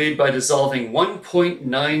solution made by dissolving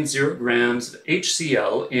 1.90 grams of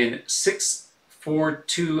HCl in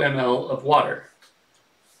 642 ml of water?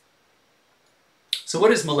 So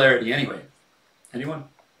what is molarity anyway? Anyone?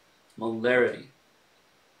 Molarity.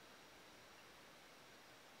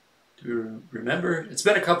 Do you remember? It's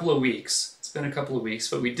been a couple of weeks. It's been a couple of weeks,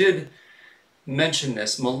 but we did mention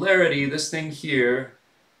this. Molarity, this thing here,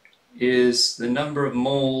 is the number of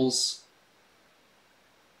moles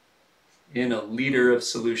in a liter of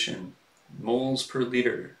solution. Moles per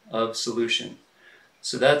liter of solution.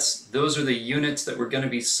 So those are the units that we're going to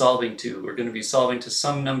be solving to. We're going to be solving to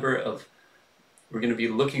some number of, we're going to be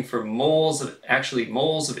looking for moles of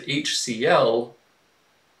HCl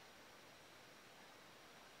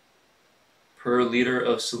per liter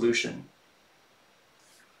of solution.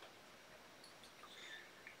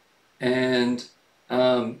 And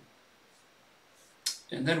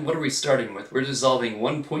then what are we starting with? We're dissolving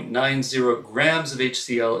 1.90 grams of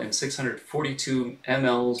HCl in 642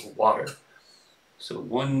 mLs of water. So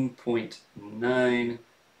 1.90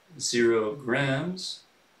 grams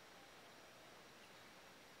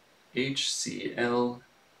HCl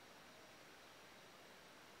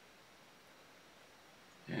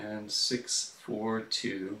and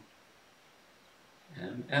 642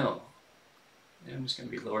 ml. M is going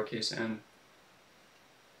to be lowercase m.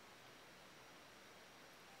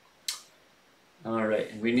 Alright,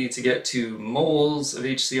 and we need to get to moles of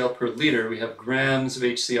HCl per liter. We have grams of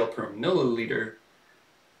HCl per milliliter.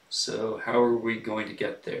 So how are we going to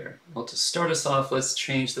get there? Well, to start us off, let's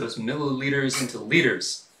change those milliliters into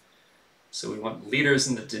liters. So we want liters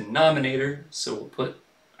in the denominator, so we'll put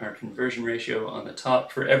our conversion ratio on the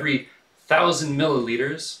top. For every 1,000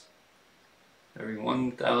 milliliters, every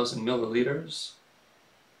 1,000 milliliters,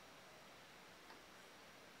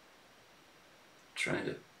 trying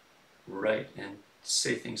to write and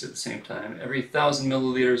say things at the same time. Every 1,000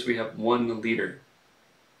 milliliters we have 1 liter.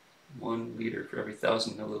 1 liter for every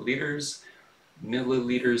 1,000 milliliters.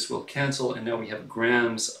 Milliliters will cancel, and now we have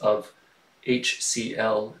grams of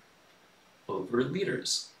HCl over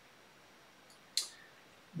liters.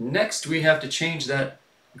 Next we have to change that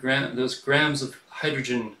those grams of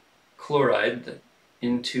hydrogen chloride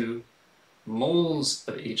into moles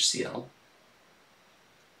of HCl.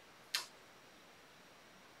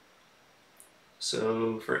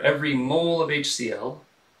 So for every mole of HCl,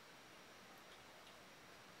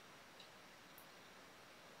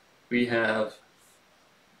 we have,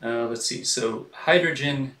 let's see, so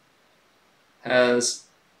hydrogen has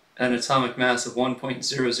an atomic mass of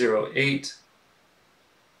 1.008.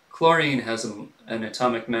 Chlorine has an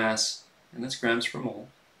atomic mass, and that's grams per mole.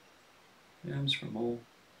 Grams per mole.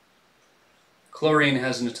 Chlorine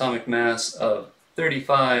has an atomic mass of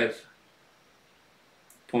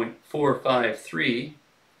 35.453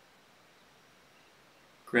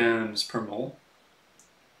 grams per mole,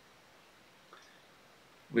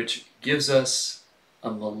 which gives us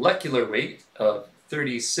a molecular weight of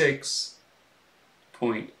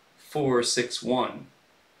 36.461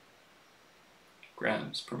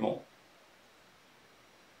 grams per mole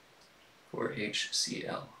for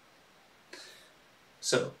HCl.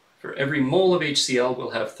 So for every mole of HCl,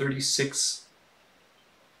 we'll have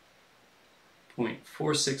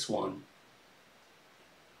 36.461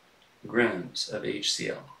 grams of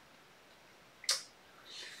HCl.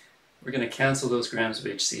 We're going to cancel those grams of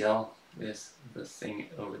HCl with the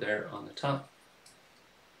thing over there on the top.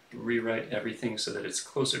 Rewrite everything so that it's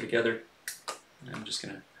closer together. And I'm just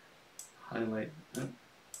going to highlight that,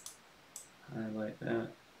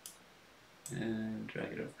 and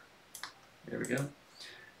drag it over. There we go.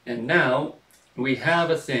 And now we have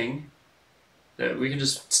a thing that we can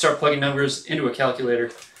just start plugging numbers into a calculator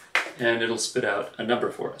and it'll spit out a number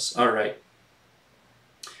for us. All right.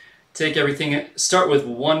 Take everything, start with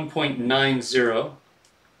 1.90,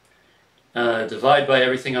 divide by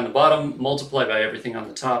everything on the bottom, multiply by everything on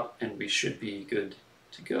the top, and we should be good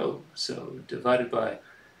to go. So divided by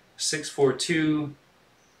 642,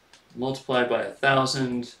 multiplied by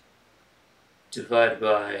 1,000, divided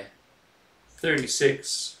by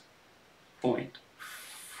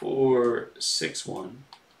 36.461,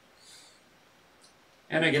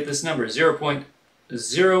 and I get this number,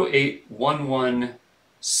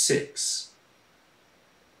 0.08116.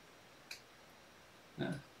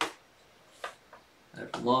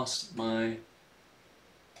 I've lost my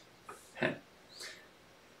 10.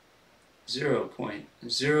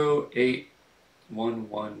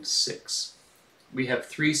 0.08116. We have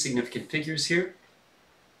three significant figures here,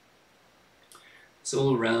 so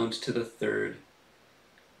we'll round to the third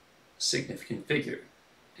significant figure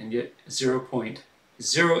and get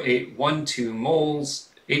 0.0812 moles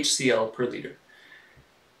HCl per liter.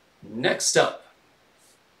 Next up,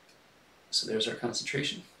 so there's our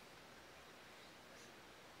concentration.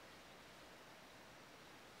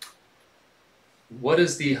 What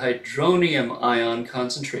is the hydronium ion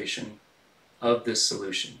concentration of this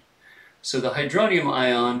solution? So the hydronium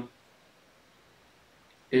ion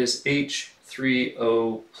is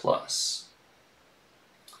H3O+.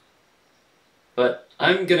 But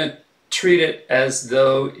I'm going to treat it as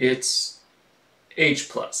though it's H+,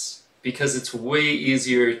 because it's way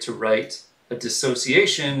easier to write a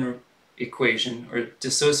dissociation equation or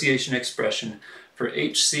dissociation expression for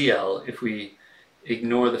HCl if we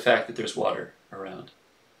ignore the fact that there's water around.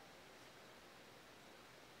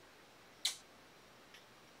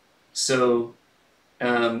 So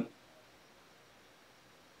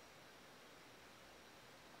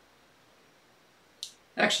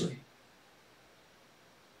actually,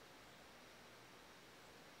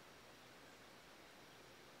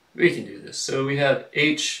 we can do this. So we have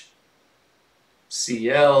HCl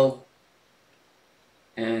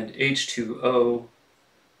and H2O,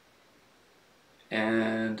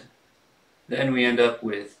 and then we end up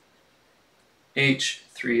with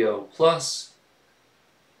H3O plus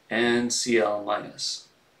and Cl minus.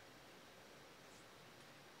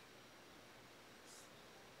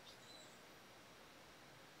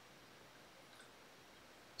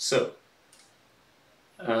 So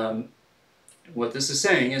what this is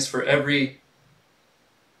saying is for every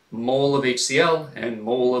mole of HCl and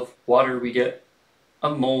mole of water, we get a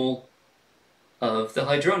mole of the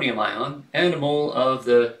hydronium ion and a mole of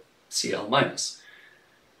the Cl minus.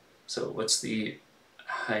 So what's the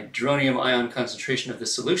hydronium ion concentration of the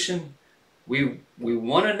solution? We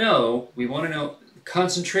want to know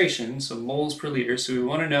concentration, so moles per liter. So we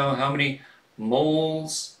want to know how many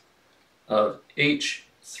moles of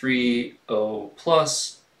H3O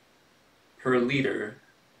plus per liter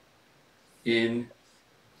in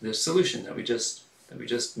the solution that we just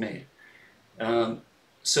made.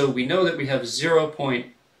 So we know that we have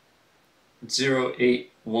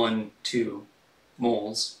 0.0812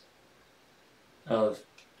 moles of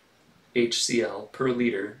HCl per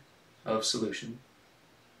liter of solution,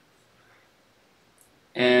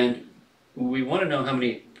 and we want to know how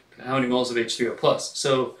many moles of H3O plus.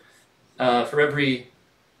 So for every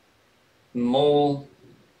mole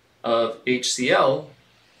of HCl,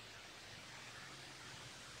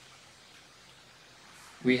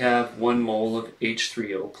 we have 1 mole of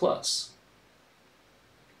H3O plus.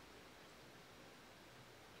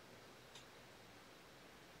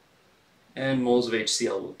 And moles of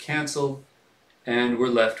HCl will cancel, and we're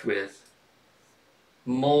left with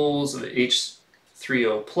moles of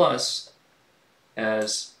H3O plus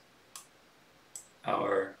as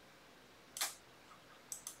our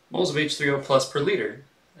moles of H3O plus per liter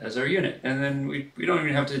as our unit. And then we don't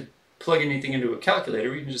even have to plug anything into a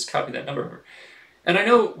calculator. We can just copy that number over. And I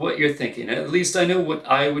know what you're thinking. At least I know what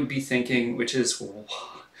I would be thinking, which is,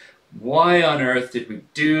 why on earth did we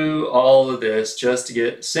do all of this just to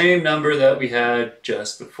get the same number that we had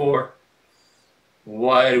just before?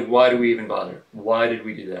 Why do we even bother? Why did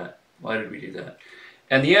we do that? Why did we do that?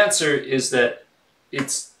 And the answer is that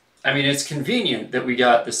it's convenient that we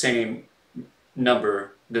got the same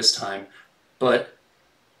number this time, but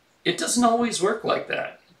it doesn't always work like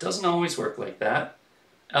that. It doesn't always work like that.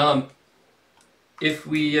 If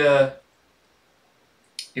we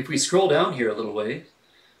scroll down here a little way,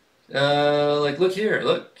 like look here,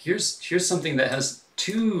 look, here's something that has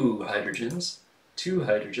two hydrogens.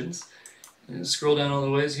 And scroll down a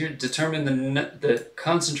little ways here. Determine the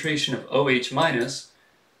concentration of OH minus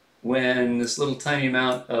when this little tiny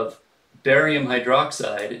amount of barium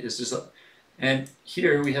hydroxide is just. And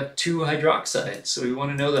here we have 2 hydroxides, so we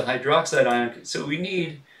want to know the hydroxide ion. So we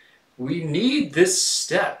need this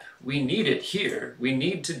step. We need it here. We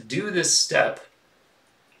need to do this step.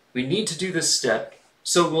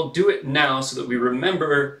 So we'll do it now so that we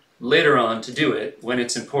remember later on to do it when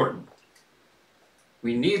it's important.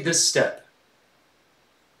 We need this step.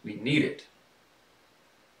 We need it.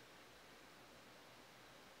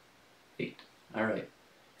 8. All right.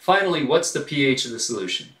 Finally, what's the pH of the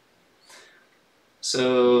solution?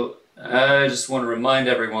 So I just want to remind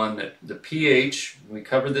everyone that the pH, we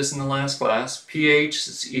covered this in the last class, pH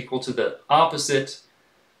is equal to the opposite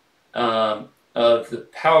of the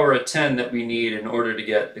power of 10 that we need in order to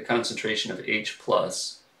get the concentration of H+.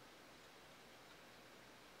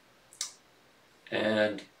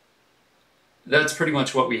 And that's pretty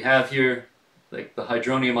much what we have here, like the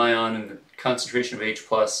hydronium ion and the concentration of H+.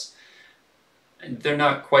 And they're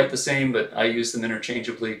not quite the same, but I use them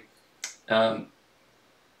interchangeably.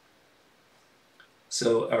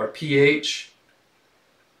 So our pH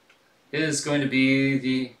is going to be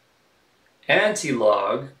the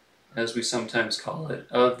antilog, as we sometimes call it,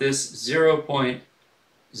 of this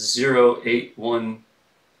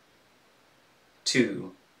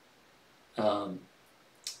 0.0812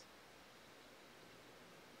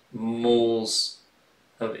 moles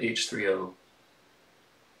of H3O,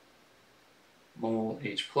 mole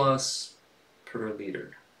H plus per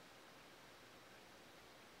liter.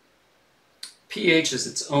 pH is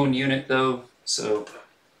its own unit though, so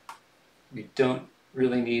we don't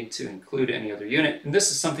really need to include any other unit. And this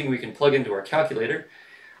is something we can plug into our calculator.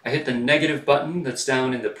 I hit the negative button that's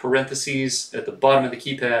down in the parentheses at the bottom of the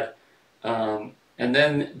keypad, and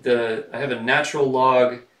then I have a natural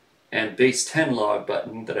log and base 10 log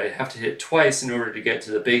button that I have to hit twice in order to get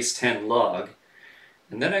to the base 10 log.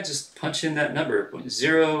 And then I just punch in that number,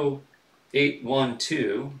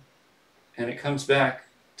 0.0812, and it comes back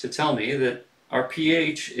to tell me that our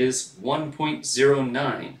pH is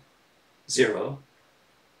 1.090.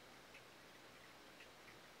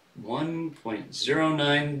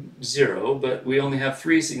 1.090, but we only have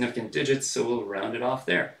 3 significant digits, so we'll round it off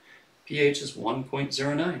there. pH is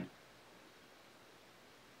 1.09.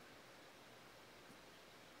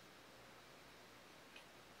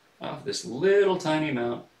 Off this little tiny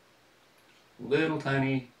amount,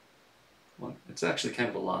 it's actually kind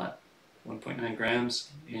of a lot, 1.9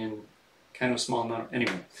 grams in kind of a small amount.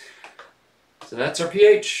 Anyway, so that's our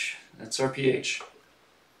pH. That's our pH.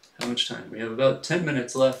 How much time? We have about 10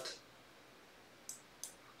 minutes left.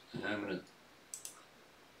 And I'm going to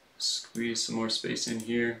squeeze some more space in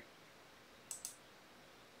here.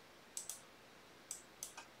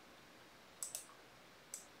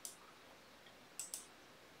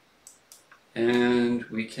 And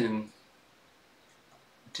we can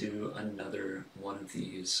do another one of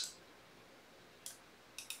these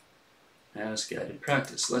as guided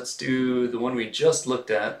practice. Let's do the one we just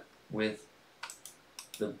looked at with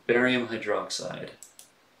the barium hydroxide.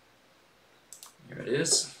 Here it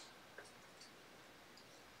is.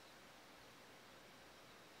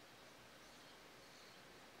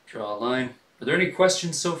 Draw a line. Are there any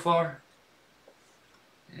questions so far?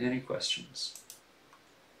 Any questions?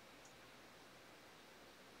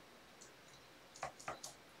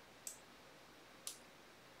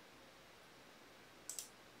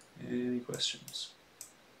 Any questions?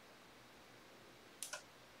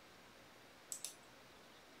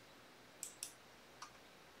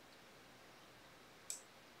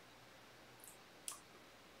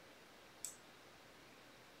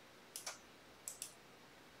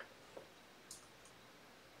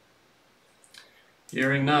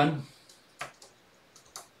 Hearing none,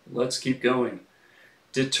 let's keep going.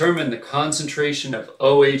 Determine the concentration of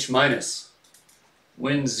OH minus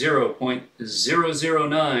when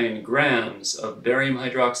 0.009 grams of barium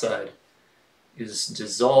hydroxide is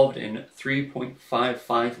dissolved in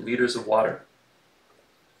 3.55 liters of water.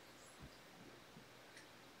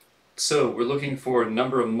 So we're looking for a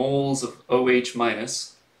number of moles of OH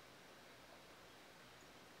minus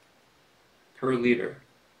per liter.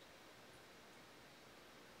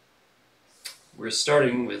 We're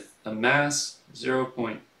starting with a mass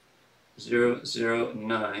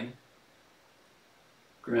 0.009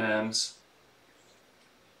 grams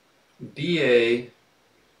BaOH2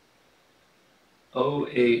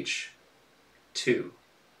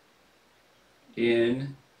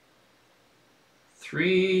 in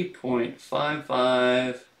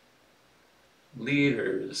 3.55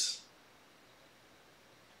 liters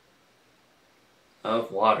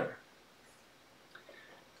of water.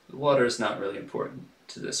 The water is not really important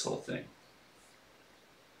to this whole thing,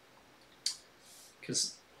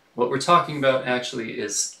 because what we're talking about actually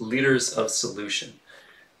is liters of solution.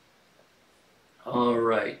 All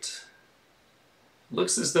right.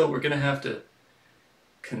 Looks as though we're going to have to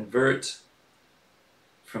convert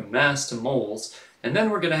from mass to moles, and then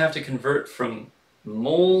we're going to have to convert from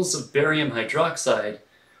moles of barium hydroxide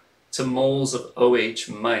to moles of OH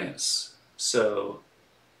minus. So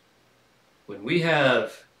when we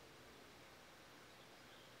have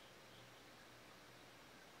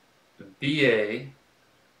BaOH2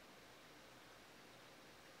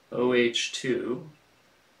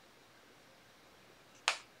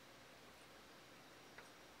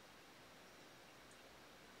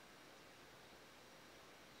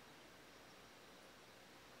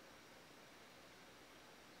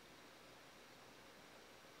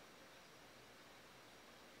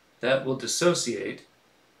 that will dissociate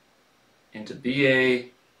into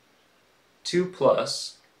Ba2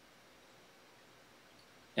 plus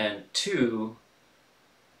and 2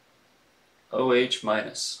 OH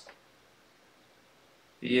minus.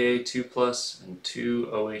 Ba2 plus and 2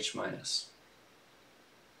 OH minus.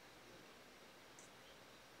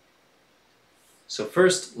 So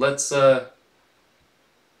first, let's yeah.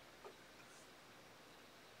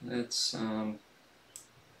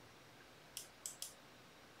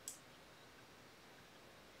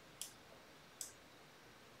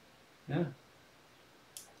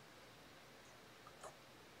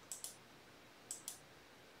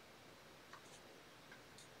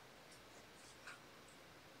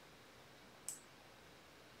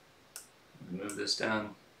 Move this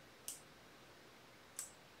down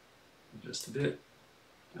just a bit.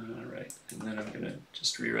 All right, and then I'm going to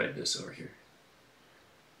just rewrite this over here.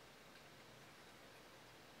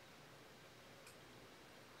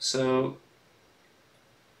 So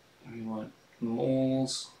we want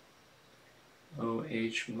moles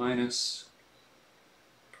OH minus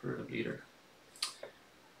per liter.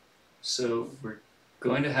 So we're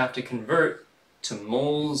going to have to convert to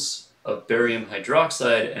moles of barium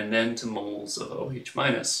hydroxide and then to moles of OH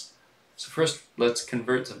minus. So first, let's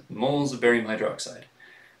convert to moles of barium hydroxide.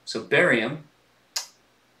 So barium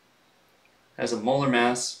has a molar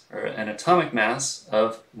mass, or an atomic mass,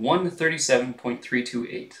 of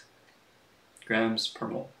 137.328 grams per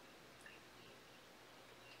mole.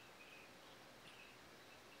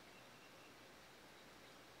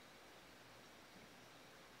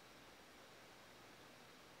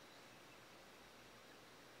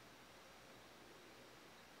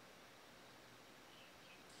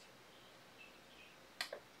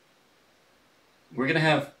 We're going to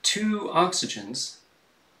have 2 oxygens,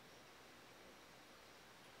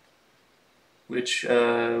 which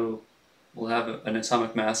will have an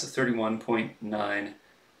atomic mass of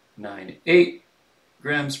 31.998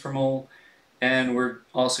 grams per mole, and we're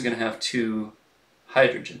also going to have 2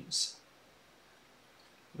 hydrogens,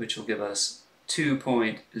 which will give us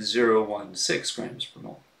 2.016 grams per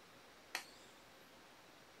mole.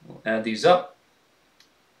 We'll add these up.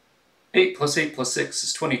 8 plus 8 plus 6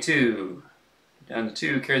 is 22. Down to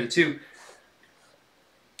 2, carry the 2.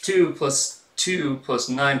 2 plus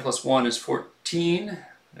 9 plus 1 is 14.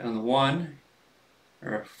 Down the 1,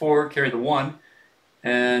 or 4, carry the 1.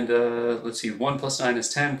 And let's see, 1 plus 9 is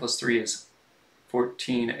 10, plus 3 is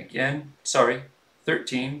 14 again. Sorry,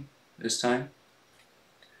 13 this time.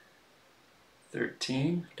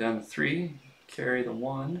 13, down to 3, carry the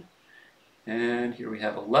 1. And here we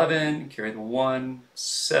have 11, carry the 1,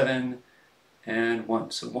 7, and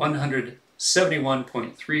 1. So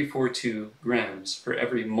 171.342 grams for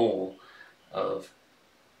every mole of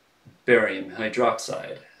barium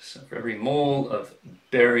hydroxide. So for every mole of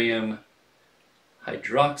barium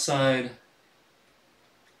hydroxide,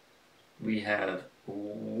 we have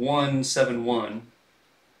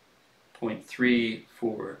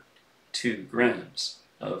 171.342 grams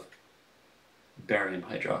of barium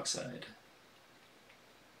hydroxide.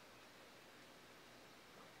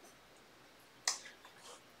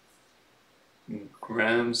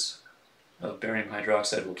 Grams of barium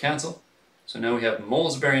hydroxide will cancel. So now we have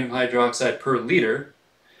moles of barium hydroxide per liter.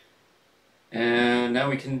 And now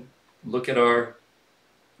we can look at our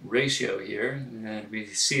ratio here, and we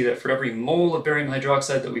see that for every mole of barium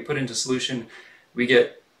hydroxide that we put into solution, we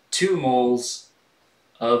get 2 moles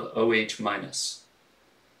of OH minus.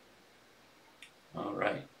 All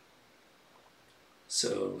right.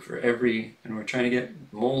 So for every, and we're trying to get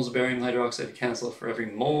moles of barium hydroxide to cancel, for every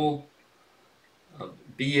mole of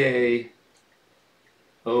BaOH2,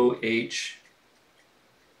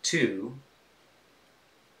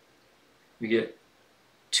 we get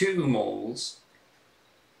 2 moles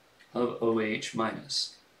of OH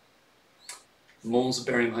minus. Moles of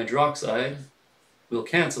barium hydroxide will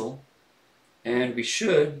cancel, and we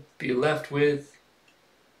should be left with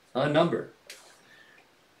a number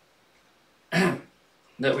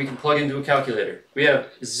that we can plug into a calculator. We have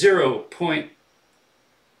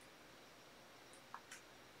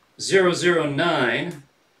 0.009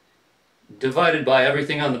 divided by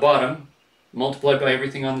everything on the bottom, multiplied by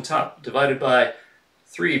everything on the top, divided by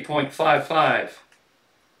 3.55,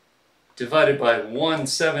 divided by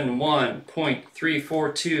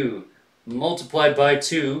 171.342, multiplied by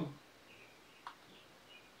 2,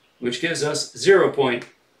 which gives us 0.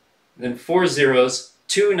 Then 4 zeros,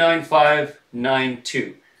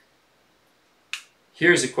 29592.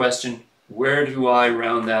 Here's a question. Where do I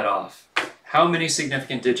round that off? How many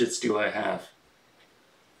significant digits do I have?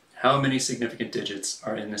 How many significant digits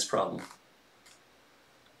are in this problem?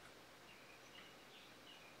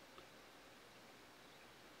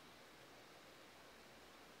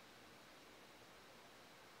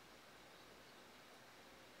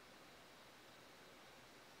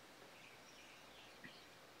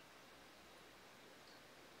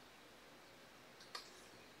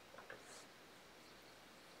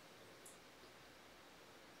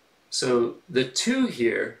 So the 2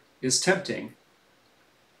 here is tempting,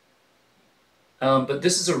 but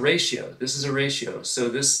this is a ratio. This is a ratio, so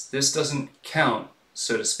this doesn't count,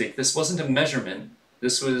 so to speak. This wasn't a measurement.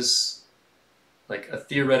 This was like a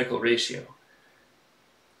theoretical ratio.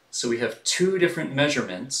 So we have 2 different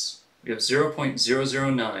measurements. We have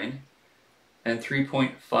 0.009 and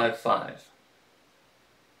 3.55.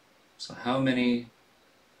 So how many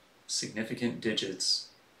significant digits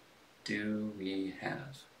do we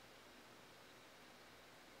have?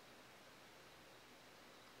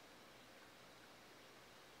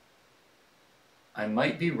 I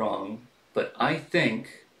might be wrong, but I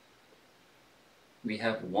think we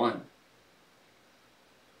have 1.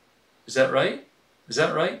 Is that right? Is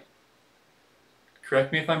that right?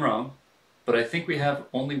 Correct me if I'm wrong, but I think we have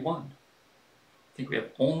only 1. I think we have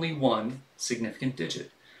only 1 significant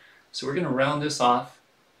digit. So we're going to round this off,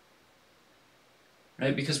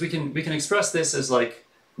 right? Because we can express this as like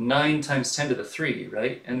 9 times 10 to the 3,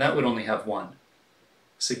 right? And that would only have 1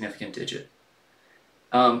 significant digit.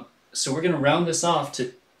 So we're going to round this off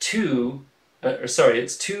to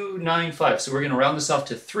 295. So we're going to round this off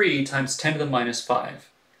to 3 times 10 to the minus 5.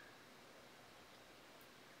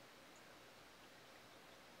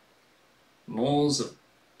 Moles of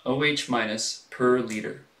OH minus per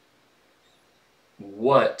liter.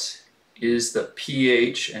 What is the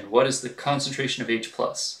pH and what is the concentration of H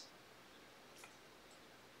plus?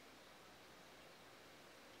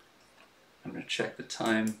 I'm going to check the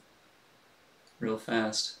time real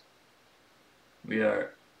fast. We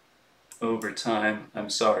are over time, I'm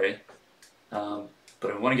sorry, but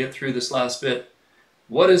I want to get through this last bit.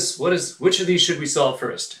 Which of these should we solve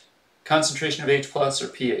first? Concentration of H plus or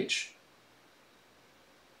pH?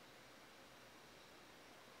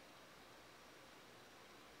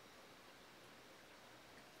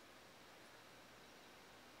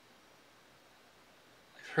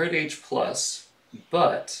 I've heard H plus,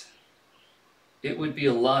 but it would be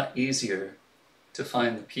a lot easier to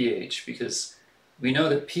find the pH because we know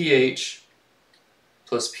that pH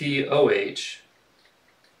plus POH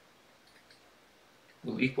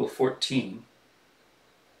will equal 14.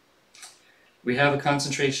 We have a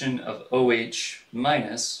concentration of OH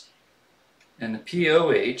minus, and the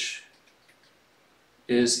POH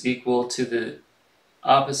is equal to the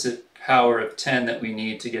opposite power of 10 that we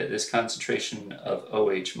need to get this concentration of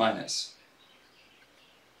OH minus.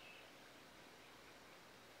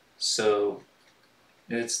 So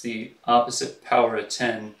it's the opposite power of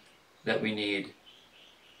 10 that we need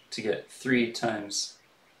to get 3 times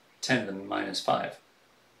 10 to the minus 5.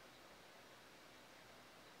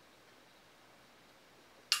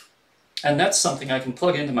 And that's something I can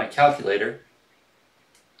plug into my calculator.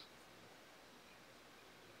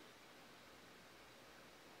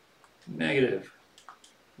 Negative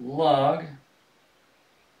log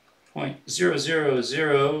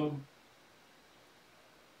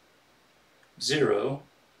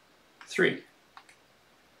 0.00003.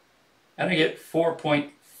 And I get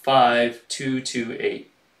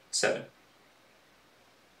 4.5287.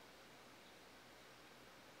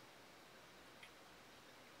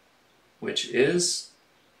 Which is,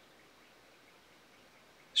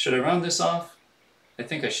 should I round this off? I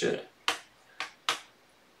think I should.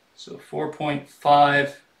 So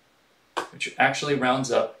 4.5, which actually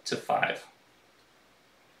rounds up to 5,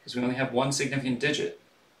 because we only have 1 significant digit.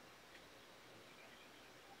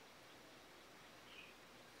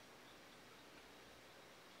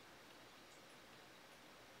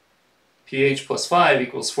 pH plus 5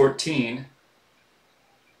 equals 14.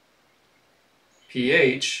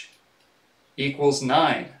 pH equals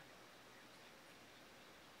 9.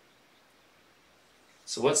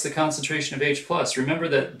 So what's the concentration of H plus? Remember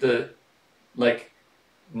that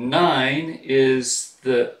 9 is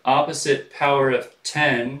the opposite power of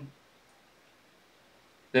 10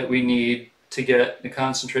 that we need to get the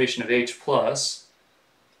concentration of H plus.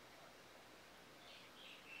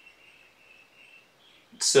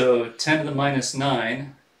 So 10 to the minus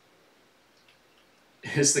 9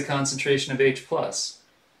 is the concentration of H plus.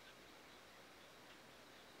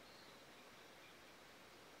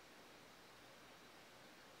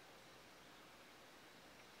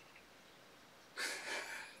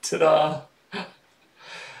 Ta-da!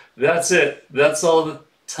 That's it. That's all the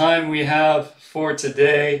time we have for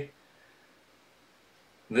today.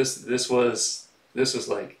 This was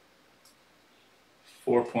like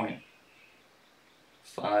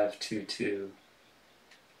 4.522,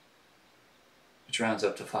 which rounds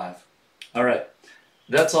up to 5. All right,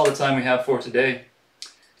 that's all the time we have for today.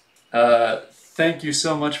 Thank you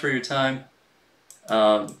so much for your time.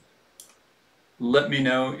 Let me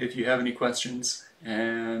know if you have any questions,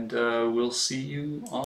 and we'll see you all.